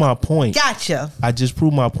just proved my point. Gotcha. I just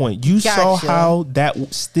proved my point. You saw Gotcha. how that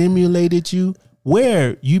stimulated you,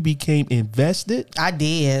 where you became invested. I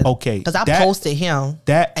did. Okay, because I that- posted him,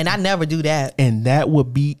 that and I never do that. and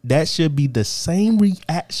that should be the same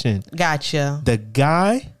reaction. Gotcha. The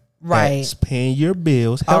guy Right. that's paying your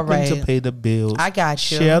bills, helping All to right. pay the bills. I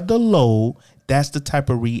got you. Share the load. That's the type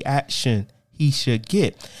of reaction he should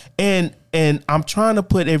get. And I'm trying to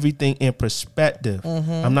put everything in perspective.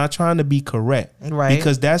 I'm not trying to be correct. Right.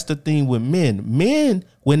 Because that's the thing with men. Men,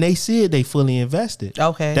 when they see it, they fully invested.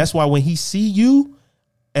 Okay. That's why when he see you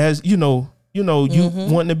as, you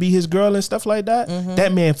wanting to be his girl and stuff like that,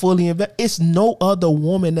 that man fully invest. It's no other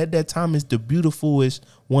woman at that time is the beautifulest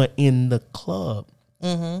one in the club.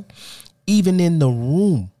 Even in the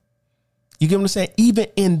room. You get what I'm saying? Even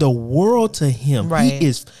in the world to him. Right. He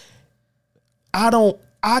is,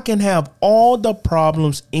 I can have all the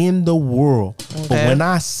problems in the world. But Okay. when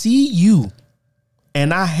I see you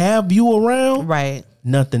and I have you around, Right.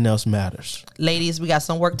 nothing else matters. Ladies, we got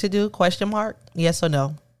some work to do? Question mark? Yes or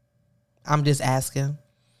no? I'm just asking.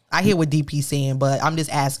 I hear what DP saying, but I'm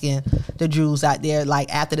just asking the Jews out there,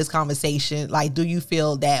 like after this conversation, like, do you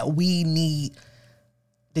feel that we need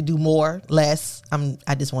to do more, less?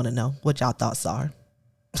 I just want to know what y'all thoughts are.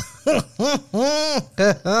 Because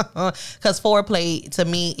foreplay to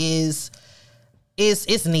me is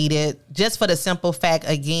needed, just for the simple fact,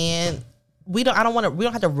 again, we don't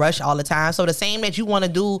have to rush all the time. So the same that you want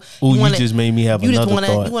to do, Ooh, you just made me have another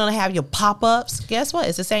thought. You want to have your pop-ups. Guess what?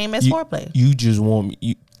 It's the same as foreplay. You just want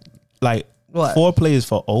me, like, What? foreplay is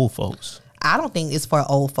for old folks. I don't think it's for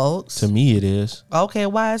old folks. To me, it is. Okay,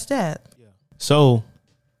 why is that? So,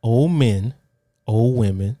 old men, old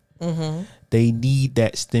women, Mm-hmm. they need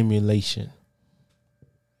that stimulation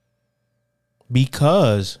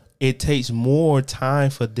because it takes more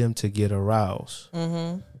time for them to get aroused.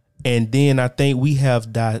 Mm-hmm. And then I think we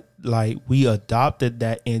have that, like, we adopted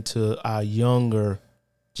that into our younger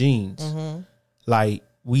genes. Mm-hmm. Like,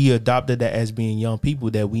 we adopted that as being young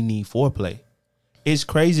people, that we need foreplay. It's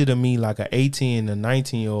crazy to me, like an 18 and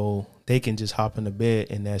 19-year-old, they can just hop in the bed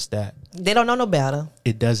and that's that. They don't know no better.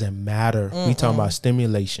 It doesn't matter. We talking about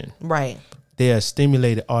stimulation. Right. They are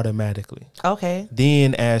stimulated automatically. Okay.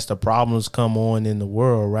 Then as the problems come on in the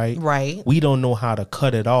world, right? Right. We don't know how to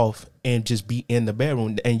cut it off and just be in the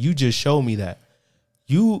bedroom. And you just showed me that.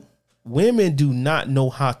 Women do not know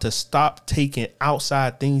how to stop taking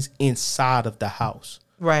outside things inside of the house.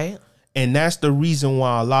 Right. And that's the reason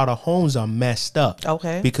why a lot of homes are messed up.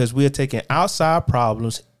 Okay. Because we're taking outside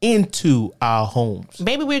problems into our homes.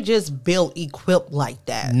 Maybe we're just equipped like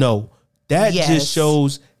that. No. That Yes. just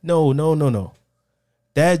shows no.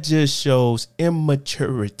 That just shows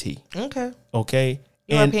immaturity. Okay. Okay?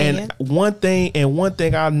 Your And opinion. one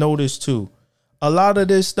thing I noticed too, a lot of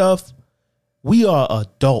this stuff, we are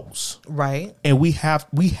adults. Right. And we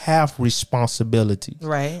have responsibilities.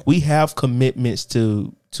 Right. We have commitments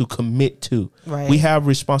to commit to. Right. We have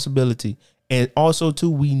responsibility. And also too,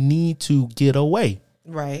 we need to get away.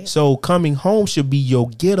 Right. So coming home should be your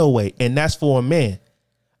getaway. And that's for a man.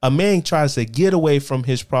 A man tries to get away from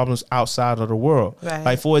his problems outside of the world. Right.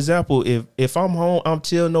 Like, for example, if I'm home, I'm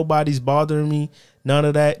chill, nobody's bothering me, none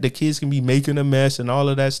of that. The kids can be making a mess and all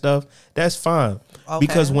of that stuff. That's fine. Okay.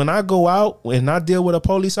 Because when I go out and I deal with a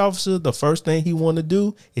police officer, the first thing he want to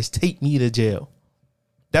do is take me to jail.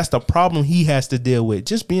 That's the problem he has to deal with,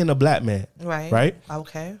 just being a black man. Right. Right?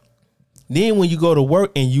 Okay. Then when you go to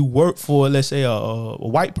work and you work for, let's say, a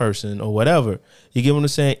white person or whatever, you get what I'm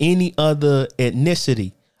saying? Any other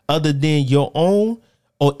ethnicity other than your own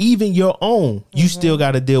or even your own, you still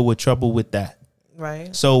got to deal with trouble with that.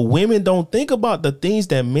 Right. So women don't think about the things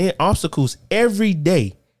that men, obstacles every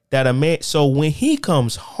day that a man. So when he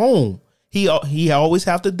comes home, he always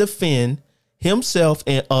have to defend himself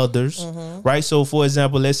and others, right? So for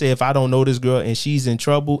example, let's say if I don't know this girl and she's in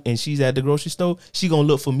trouble and she's at the grocery store, she gonna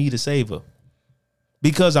look for me to save her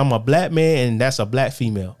because I'm a black man and that's a black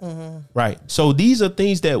female, right? So these are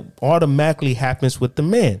things that automatically happens with the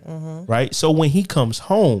man, right? So when he comes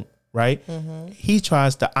home, right, he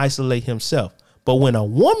tries to isolate himself. But when a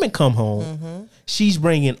woman come home, she's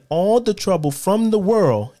bringing all the trouble from the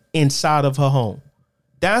world inside of her home.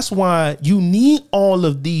 That's why you need all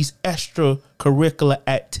of these extracurricular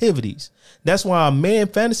activities. That's why a man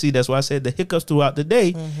fantasy, that's why I said the hiccups throughout the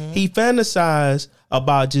day, he fantasized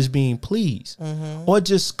about just being pleased or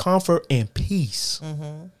just comfort and peace.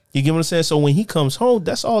 You get what I'm saying? So when he comes home,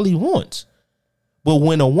 that's all he wants. But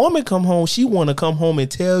when a woman come home, she want to come home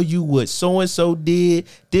and tell you what so-and-so did,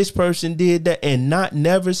 this person did that, and not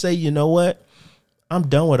never say, you know what? I'm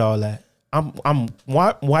done with all that. I'm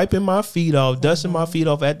wiping my feet off, dusting my feet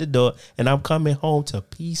off at the door, and I'm coming home to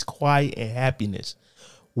peace, quiet, and happiness,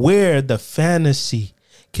 where the fantasy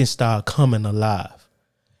can start coming alive.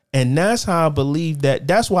 And that's how I believe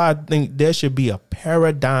that's why I think there should be a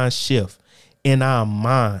paradigm shift in our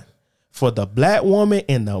mind for the black woman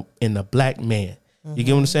and the black man. You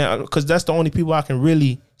get what I'm saying? Because that's the only people I can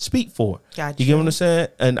really speak for. Gotcha. You get what I'm saying?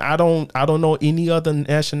 And I don't know any other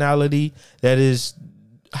nationality that is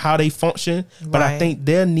how they function, but I think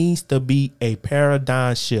there needs to be a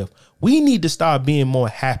paradigm shift. We need to start being more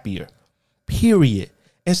happier, period,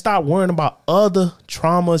 and stop worrying about other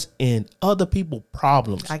traumas and other people's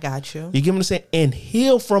problems. I got you. You get what I'm saying? And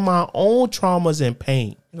heal from our own traumas and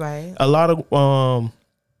pain. Right. A lot of I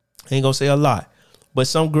ain't gonna say a lot, but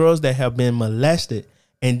some girls that have been molested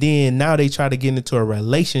and then now they try to get into a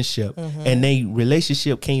relationship and they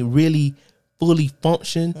relationship can't really fully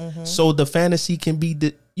function. So the fantasy can be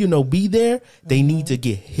be there. They need to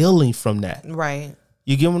get healing from that. Right.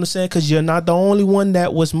 You get what I'm saying? Because you're not the only one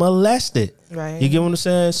that was molested. Right. You get what I'm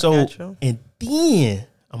saying? So, and then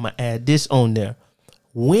I'm going to add this on there.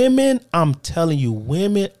 Women, I'm telling you,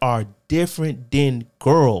 women are different than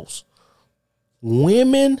girls.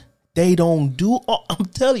 Women, they don't do, I'm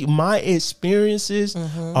telling you, my experiences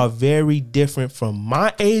are very different from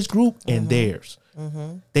my age group and theirs.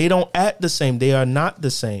 They don't act the same. They are not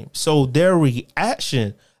the same. So their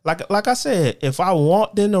reaction, like I said, if I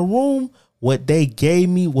walked in the room, what they gave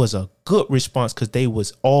me was a good response because they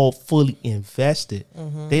was all fully invested.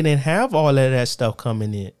 They didn't have all of that stuff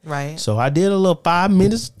coming in. Right. So I did a little 5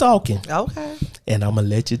 minutes of talking. Okay. And I'm going to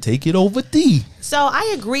let you take it over D. So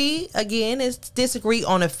I agree. Again, it's disagree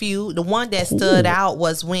on a few. The one that stood out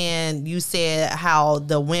was when you said how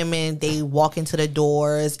the women, they walk into the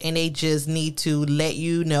doors and they just need to let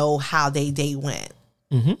you know how they day went.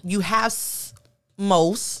 You have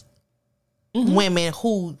most women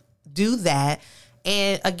who do that.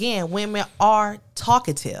 And again, women are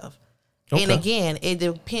talkative. Okay. And again, it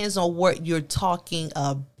depends on what you're talking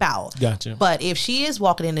about. Gotcha. But if she is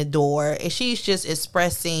walking in the door, if she's just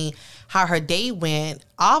expressing how her day went,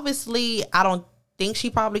 obviously, I don't think she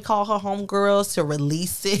probably called her homegirls to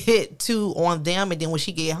release it on them. And then when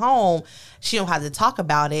she get home, she don't have to talk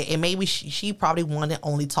about it. And maybe she probably want to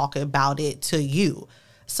only talk about it to you.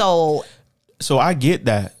 So I get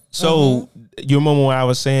that. So you remember when I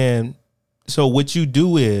was saying, so what you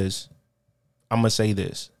do is, I'm going to say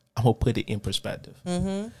this. I'm going to put it in perspective.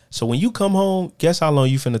 So when you come home, guess how long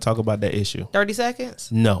you finna talk about that issue? 30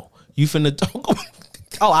 seconds? No. You finna talk about...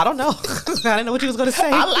 Oh, I don't know. I didn't know what you was going to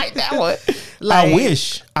say. I like that one. I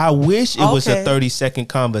wish it was a 30-second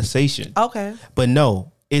conversation. Okay. But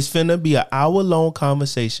no, it's finna be an hour-long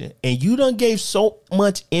conversation. And you done gave so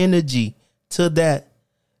much energy to that.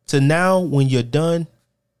 To now, when you're done,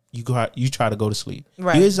 you try to go to sleep.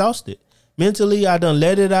 Right. You're exhausted. Mentally, I done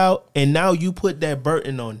let it out, and now you put that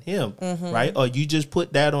burden on him, right? Or you just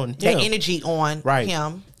put that on him. That energy on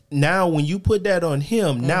him. Now, when you put that on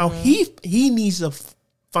him, now he needs to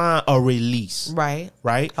find a release. Right.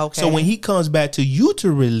 Right? Okay. So when he comes back to you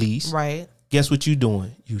to release, right, guess what you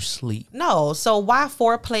doing? You sleep. No. So why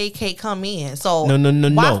foreplay can't come in? So no.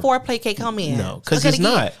 Why foreplay can't come in? No, because it's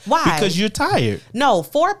not. Why? Because you're tired. No,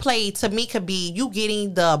 foreplay to me could be you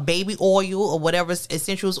getting the baby oil or whatever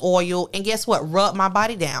essentials oil, and guess what? Rub my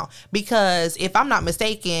body down. Because if I'm not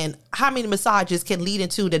mistaken, how many massages can lead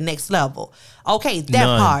into the next level? Okay, that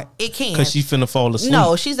None. part it can. Because she's finna fall asleep.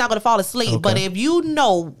 No, she's not gonna fall asleep. Okay. But if you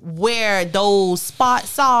know where those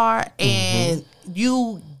spots are and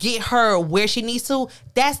you get her where she needs to,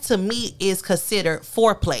 that's to me is considered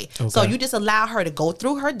foreplay. Okay. So you just allow her to go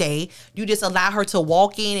through her day. You just allow her to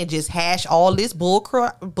walk in and just hash all this bull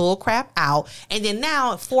crap out. And then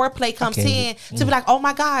now foreplay comes in to be like, oh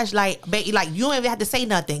my gosh, like you don't even have to say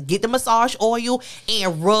nothing. Get the massage oil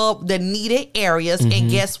and rub the needed areas. And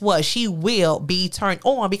guess what? She will be turned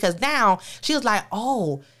on because now she was like,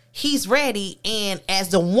 oh, he's ready. And as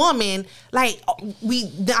the woman, like,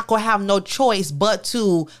 we not gonna have no choice but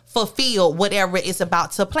to fulfill whatever it's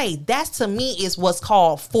about to play. That's to me is what's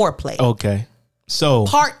called foreplay. Okay. So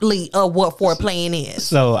partly of what foreplaying is.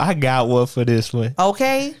 So I got one for this one.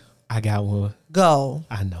 Okay, I got one. go.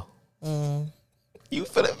 I know. You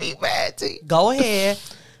finna be mad, T. Go ahead.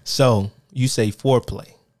 So you say foreplay.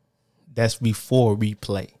 That's before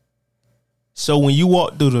replay. So when you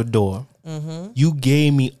walked through the door, you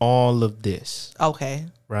gave me all of this, Okay,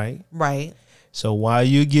 right? right. So while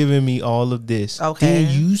you're giving me all of this, Okay. then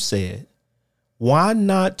you said, why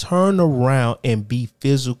not turn around and be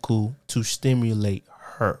physical to stimulate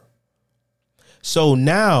her? So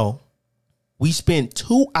now we spent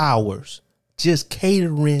 2 hours just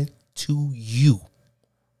catering to you.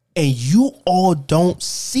 And you all don't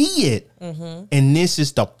see it. And this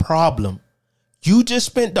is the problem. You just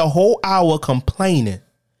spent the whole hour complaining.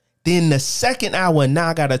 Then the second hour, now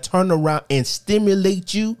I got to turn around and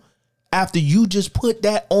stimulate you after you just put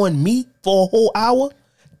that on me for a whole hour.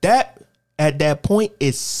 That, at that point,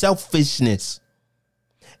 is selfishness.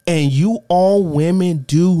 And you all women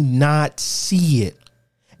do not see it.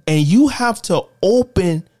 And you have to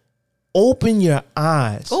open your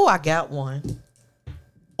eyes. Oh, I got one.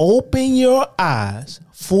 Open your eyes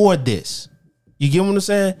for this. You get what I'm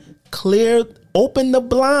saying? Open the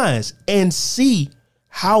blinds and see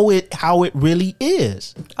how it really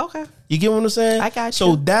is. Okay. You get what I'm saying? I got you.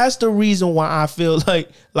 So that's the reason why I feel like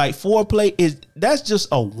foreplay that's just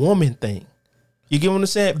a woman thing. You get what I'm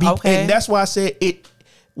saying? Okay. And that's why I said it.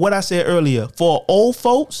 What I said earlier, for old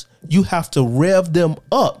folks, you have to rev them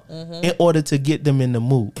up in order to get them in the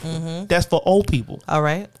mood. That's for old people. All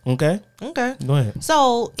right. Okay? Okay. Go ahead.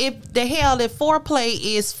 So if foreplay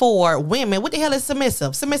is for women, what the hell is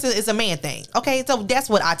submissive? Submissive is a man thing. Okay. So that's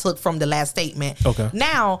what I took from the last statement. Okay.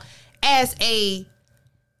 Now, as a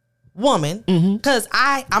woman, because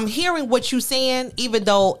I'm hearing what you're saying, even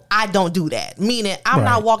though I don't do that. Meaning I'm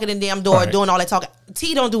not Right. walking in the damn door Right. doing all that talking.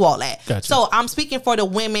 T don't do all that. Gotcha. So I'm speaking for the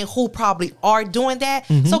women who probably are doing that.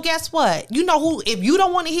 So guess what? You know who, if you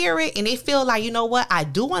don't want to hear it and they feel like, you know what, I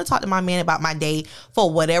do want to talk to my man about my day for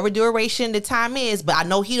whatever duration the time is, but I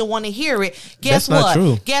know he don't want to hear it. Guess That's not what?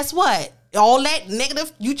 true. Guess what? All that negative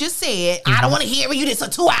you just said, I don't want to hear it. You did for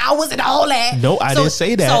 2 hours and all that. No, I didn't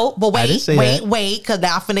say that. So, but I didn't say that. wait, because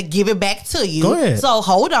now I'm finna give it back to you. Go ahead. So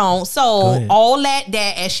hold on. So Go ahead. all that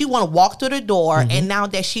as she want to walk through the door, and now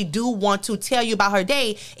that she do want to tell you about her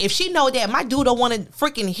day, if she know that my dude don't want to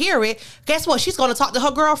freaking hear it, guess what? She's gonna talk to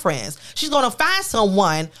her girlfriends. She's gonna find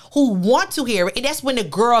someone who want to hear it, and that's when the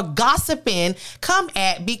girl gossiping come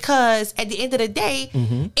at, because at the end of the day,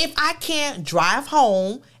 if I can't drive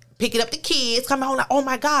home, picking up the kids, coming home like, oh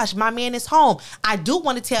my gosh, my man is home, I do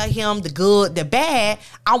want to tell him the good, the bad.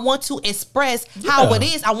 I want to express how it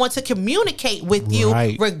is. I want to communicate with you,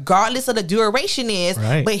 Right. regardless of the duration is.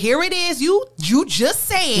 Right. But here it is. You just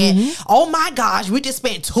said, oh my gosh, we just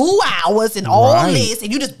spent 2 hours and all Right. this,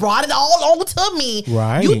 and you just brought it all on to me.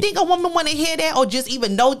 Right. You think a woman want to hear that, or just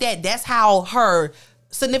even know that that's how her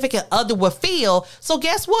significant other will feel? So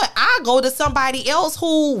guess what? I go to somebody else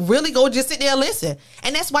who really go just sit there and listen.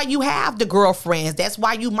 And that's why you have the girlfriends. That's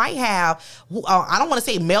why you might have, I don't want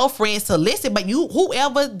to say male friends to listen, but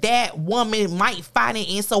whoever that woman might find it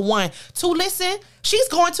in someone to listen, she's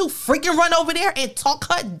going to freaking run over there and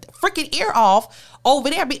talk her freaking ear off over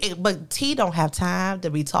there. But T don't have time to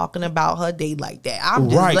be talking about her day like that. I'm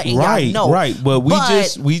just letting y'all know. Right. But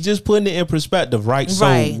we just putting it in perspective, right? So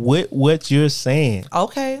Right. what you're saying,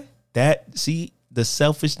 Okay. the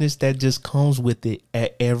selfishness that just comes with it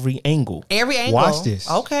at every angle. Every angle. Watch this.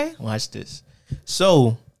 Okay. Watch this.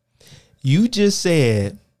 So you just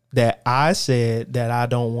said that I said that I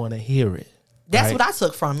don't want to hear it. That's right? what I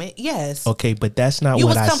took from it. Yes. Okay, but that's not You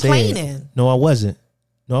what was I complaining. said. No, I wasn't.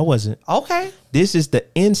 Okay. This is the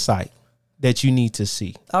insight that you need to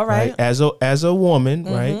see. All right. As a woman,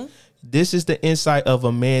 right? This is the insight of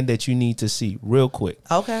a man that you need to see real quick.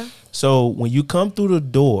 Okay. So when you come through the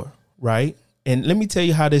door, right? And let me tell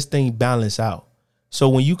you how this thing balance out. So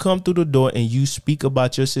when you come through the door and you speak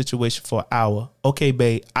about your situation for an hour, okay,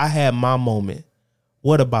 babe, I had my moment.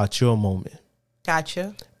 What about your moment?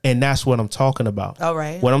 Gotcha. And that's what I'm talking about. All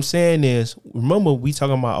right. What I'm saying is, remember, we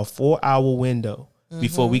talking about a 4-hour window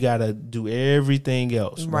before we got to do everything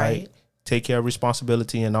else, right? Right. Take care of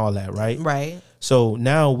responsibility and all that, right? Right. So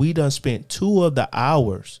now we done spent 2 of the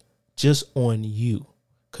hours just on you.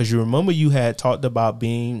 Because you remember you had talked about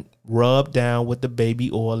being rubbed down with the baby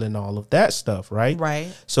oil and all of that stuff, right? Right.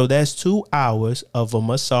 So that's 2 hours of a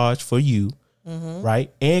massage for you, right?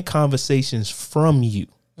 And conversations from you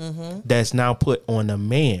that's now put on a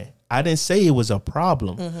man. I didn't say it was a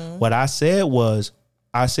problem. What I said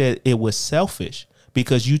it was selfish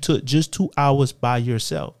because you took just 2 hours by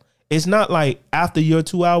yourself. It's not like after your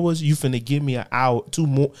 2 hours, you finna give me an hour,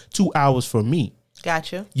 2 hours for me.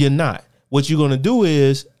 Gotcha. You're not. What you're going to do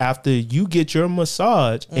is after you get your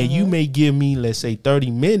massage and you may give me, let's say 30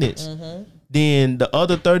 minutes, then the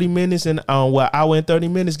other 30 minutes and hour and 30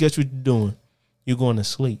 minutes, guess what you're doing? You're going to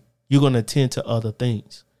sleep. You're going to tend to other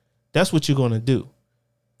things. That's what you're going to do.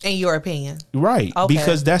 In your opinion. Right. Okay.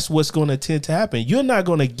 Because that's what's going to tend to happen. You're not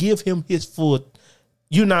going to give him his full,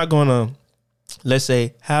 you're not going to, let's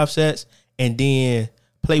say, have sex and then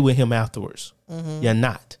play with him afterwards. You're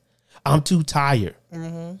not. I'm too tired.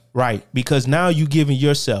 Right. Because now you giving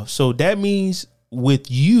yourself. So that means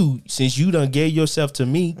with you, since you done gave yourself to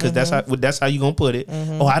me, because that's how you gonna put it.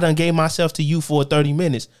 Oh, I done gave myself to you for 30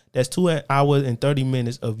 minutes. That's 2 hours and 30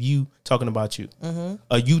 minutes of you talking about you.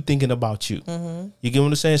 Or you thinking about you. You get what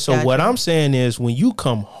I'm saying? So Gotcha. what I'm saying is when you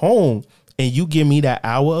come home and you give me that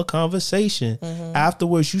hour of conversation,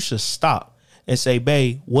 afterwards you should stop and say,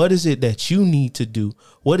 babe, what is it that you need to do?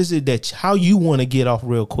 What is it that how you want to get off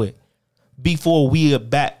real quick before we are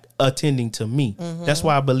back attending to me? That's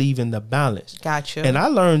why I believe in the balance. Gotcha. And I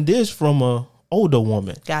learned this from a older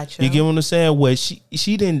woman. Gotcha. You get what I'm saying? Where she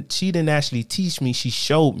didn't actually teach me, she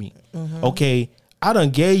showed me. Okay, I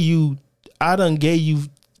done gave you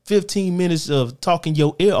 15 minutes of talking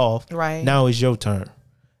your ear off. Right. Now it's your turn.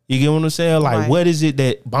 You get what I'm saying? Like, Right. what is it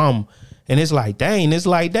that and it's like, dang, it's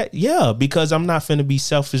like that. Yeah, because I'm not finna be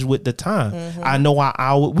selfish with the time. I know our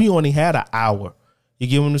hour, we only had an hour. You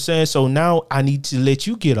get what I'm saying? So now I need to let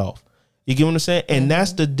you get off. You get what I'm saying? And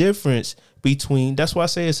that's the difference between, that's why I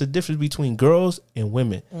say it's a difference between girls and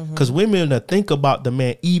women. Because women think about the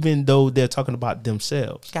man even though they're talking about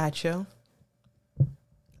themselves. Gotcha.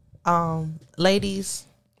 Ladies,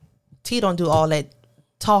 T don't do all that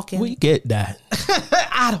talking. We get that.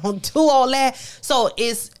 I don't do all that. So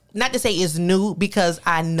it's not to say it's new, because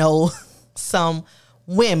I know some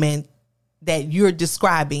women that you're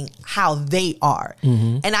describing how they are.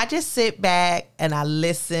 And I just sit back and I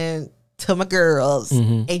listen to my girls,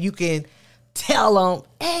 and you can tell them,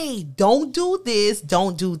 hey, don't do this,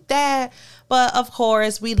 don't do that. But of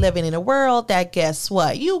course, we living in a world that, guess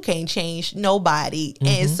what? You can't change nobody.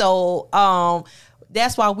 And so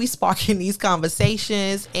that's why we sparking these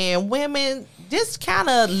conversations, and women just kind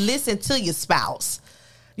of listen to your spouse.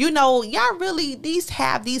 You know, y'all really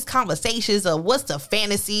have these conversations of what's the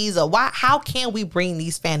fantasies, or how can we bring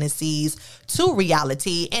these fantasies to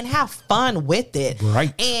reality and have fun with it.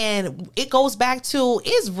 Right. And it goes back to,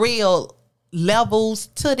 it's real levels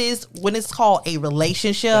to this when it's called a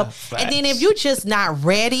relationship. And then if you're just not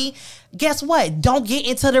ready, guess what? Don't get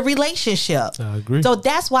into the relationship. I agree. So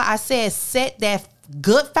that's why I said set that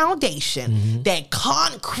good foundation, that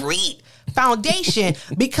concrete foundation,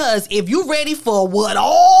 because if you're ready for what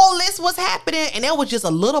all this was happening and that was just a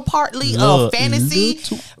little partly of fantasy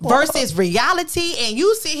versus reality, and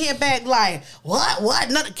you sit here back like what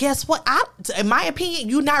no, guess what, in my opinion,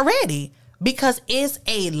 you're not ready, because it's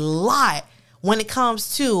a lot when it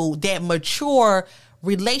comes to that mature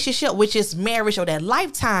relationship, which is marriage or that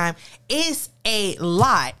lifetime. Is a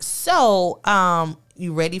lot. So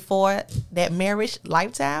you ready for that marriage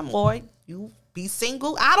lifetime, or you be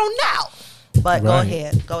single? I don't know, but go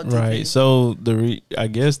ahead, go deep. Right. So I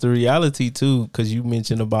guess the reality too, because you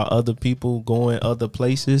mentioned about other people going other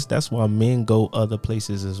places. That's why men go other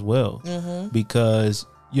places as well, because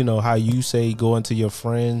you know how you say going to your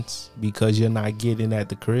friends because you're not getting at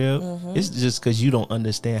the crib. It's just because you don't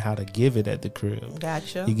understand how to give it at the crib.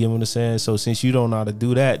 Gotcha. You get what I'm saying? So since you don't know how to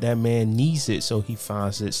do that, that man needs it, so he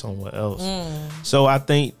finds it somewhere else. So I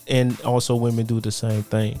think, and also women do the same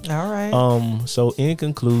thing. All right. So in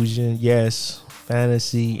conclusion, yes,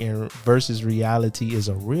 fantasy and versus reality is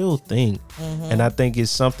a real thing, and I think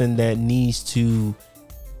it's something that needs to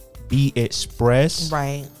be expressed,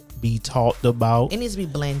 Right. be talked about. It needs to be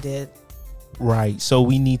blended. Right. So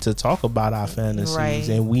we need to talk about our fantasies, Right.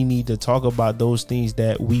 and we need to talk about those things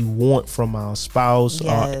that we want from our spouse,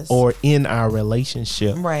 Yes. or in our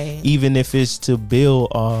relationship. Right. Even if it's to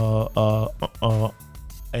build a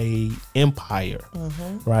empire.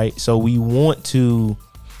 Right. So we want to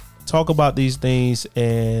talk about these things,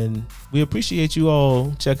 and we appreciate you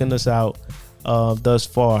all checking us out thus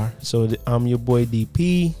far. So I'm your boy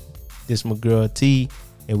DP. This my girl T.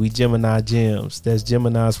 And we Gemini Gems. That's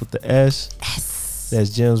Geminis with the S. S.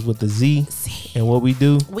 That's Gems with the Z. And what we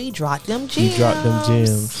do? We drop them gems. We drop them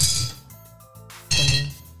gems.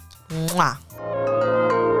 Mwah.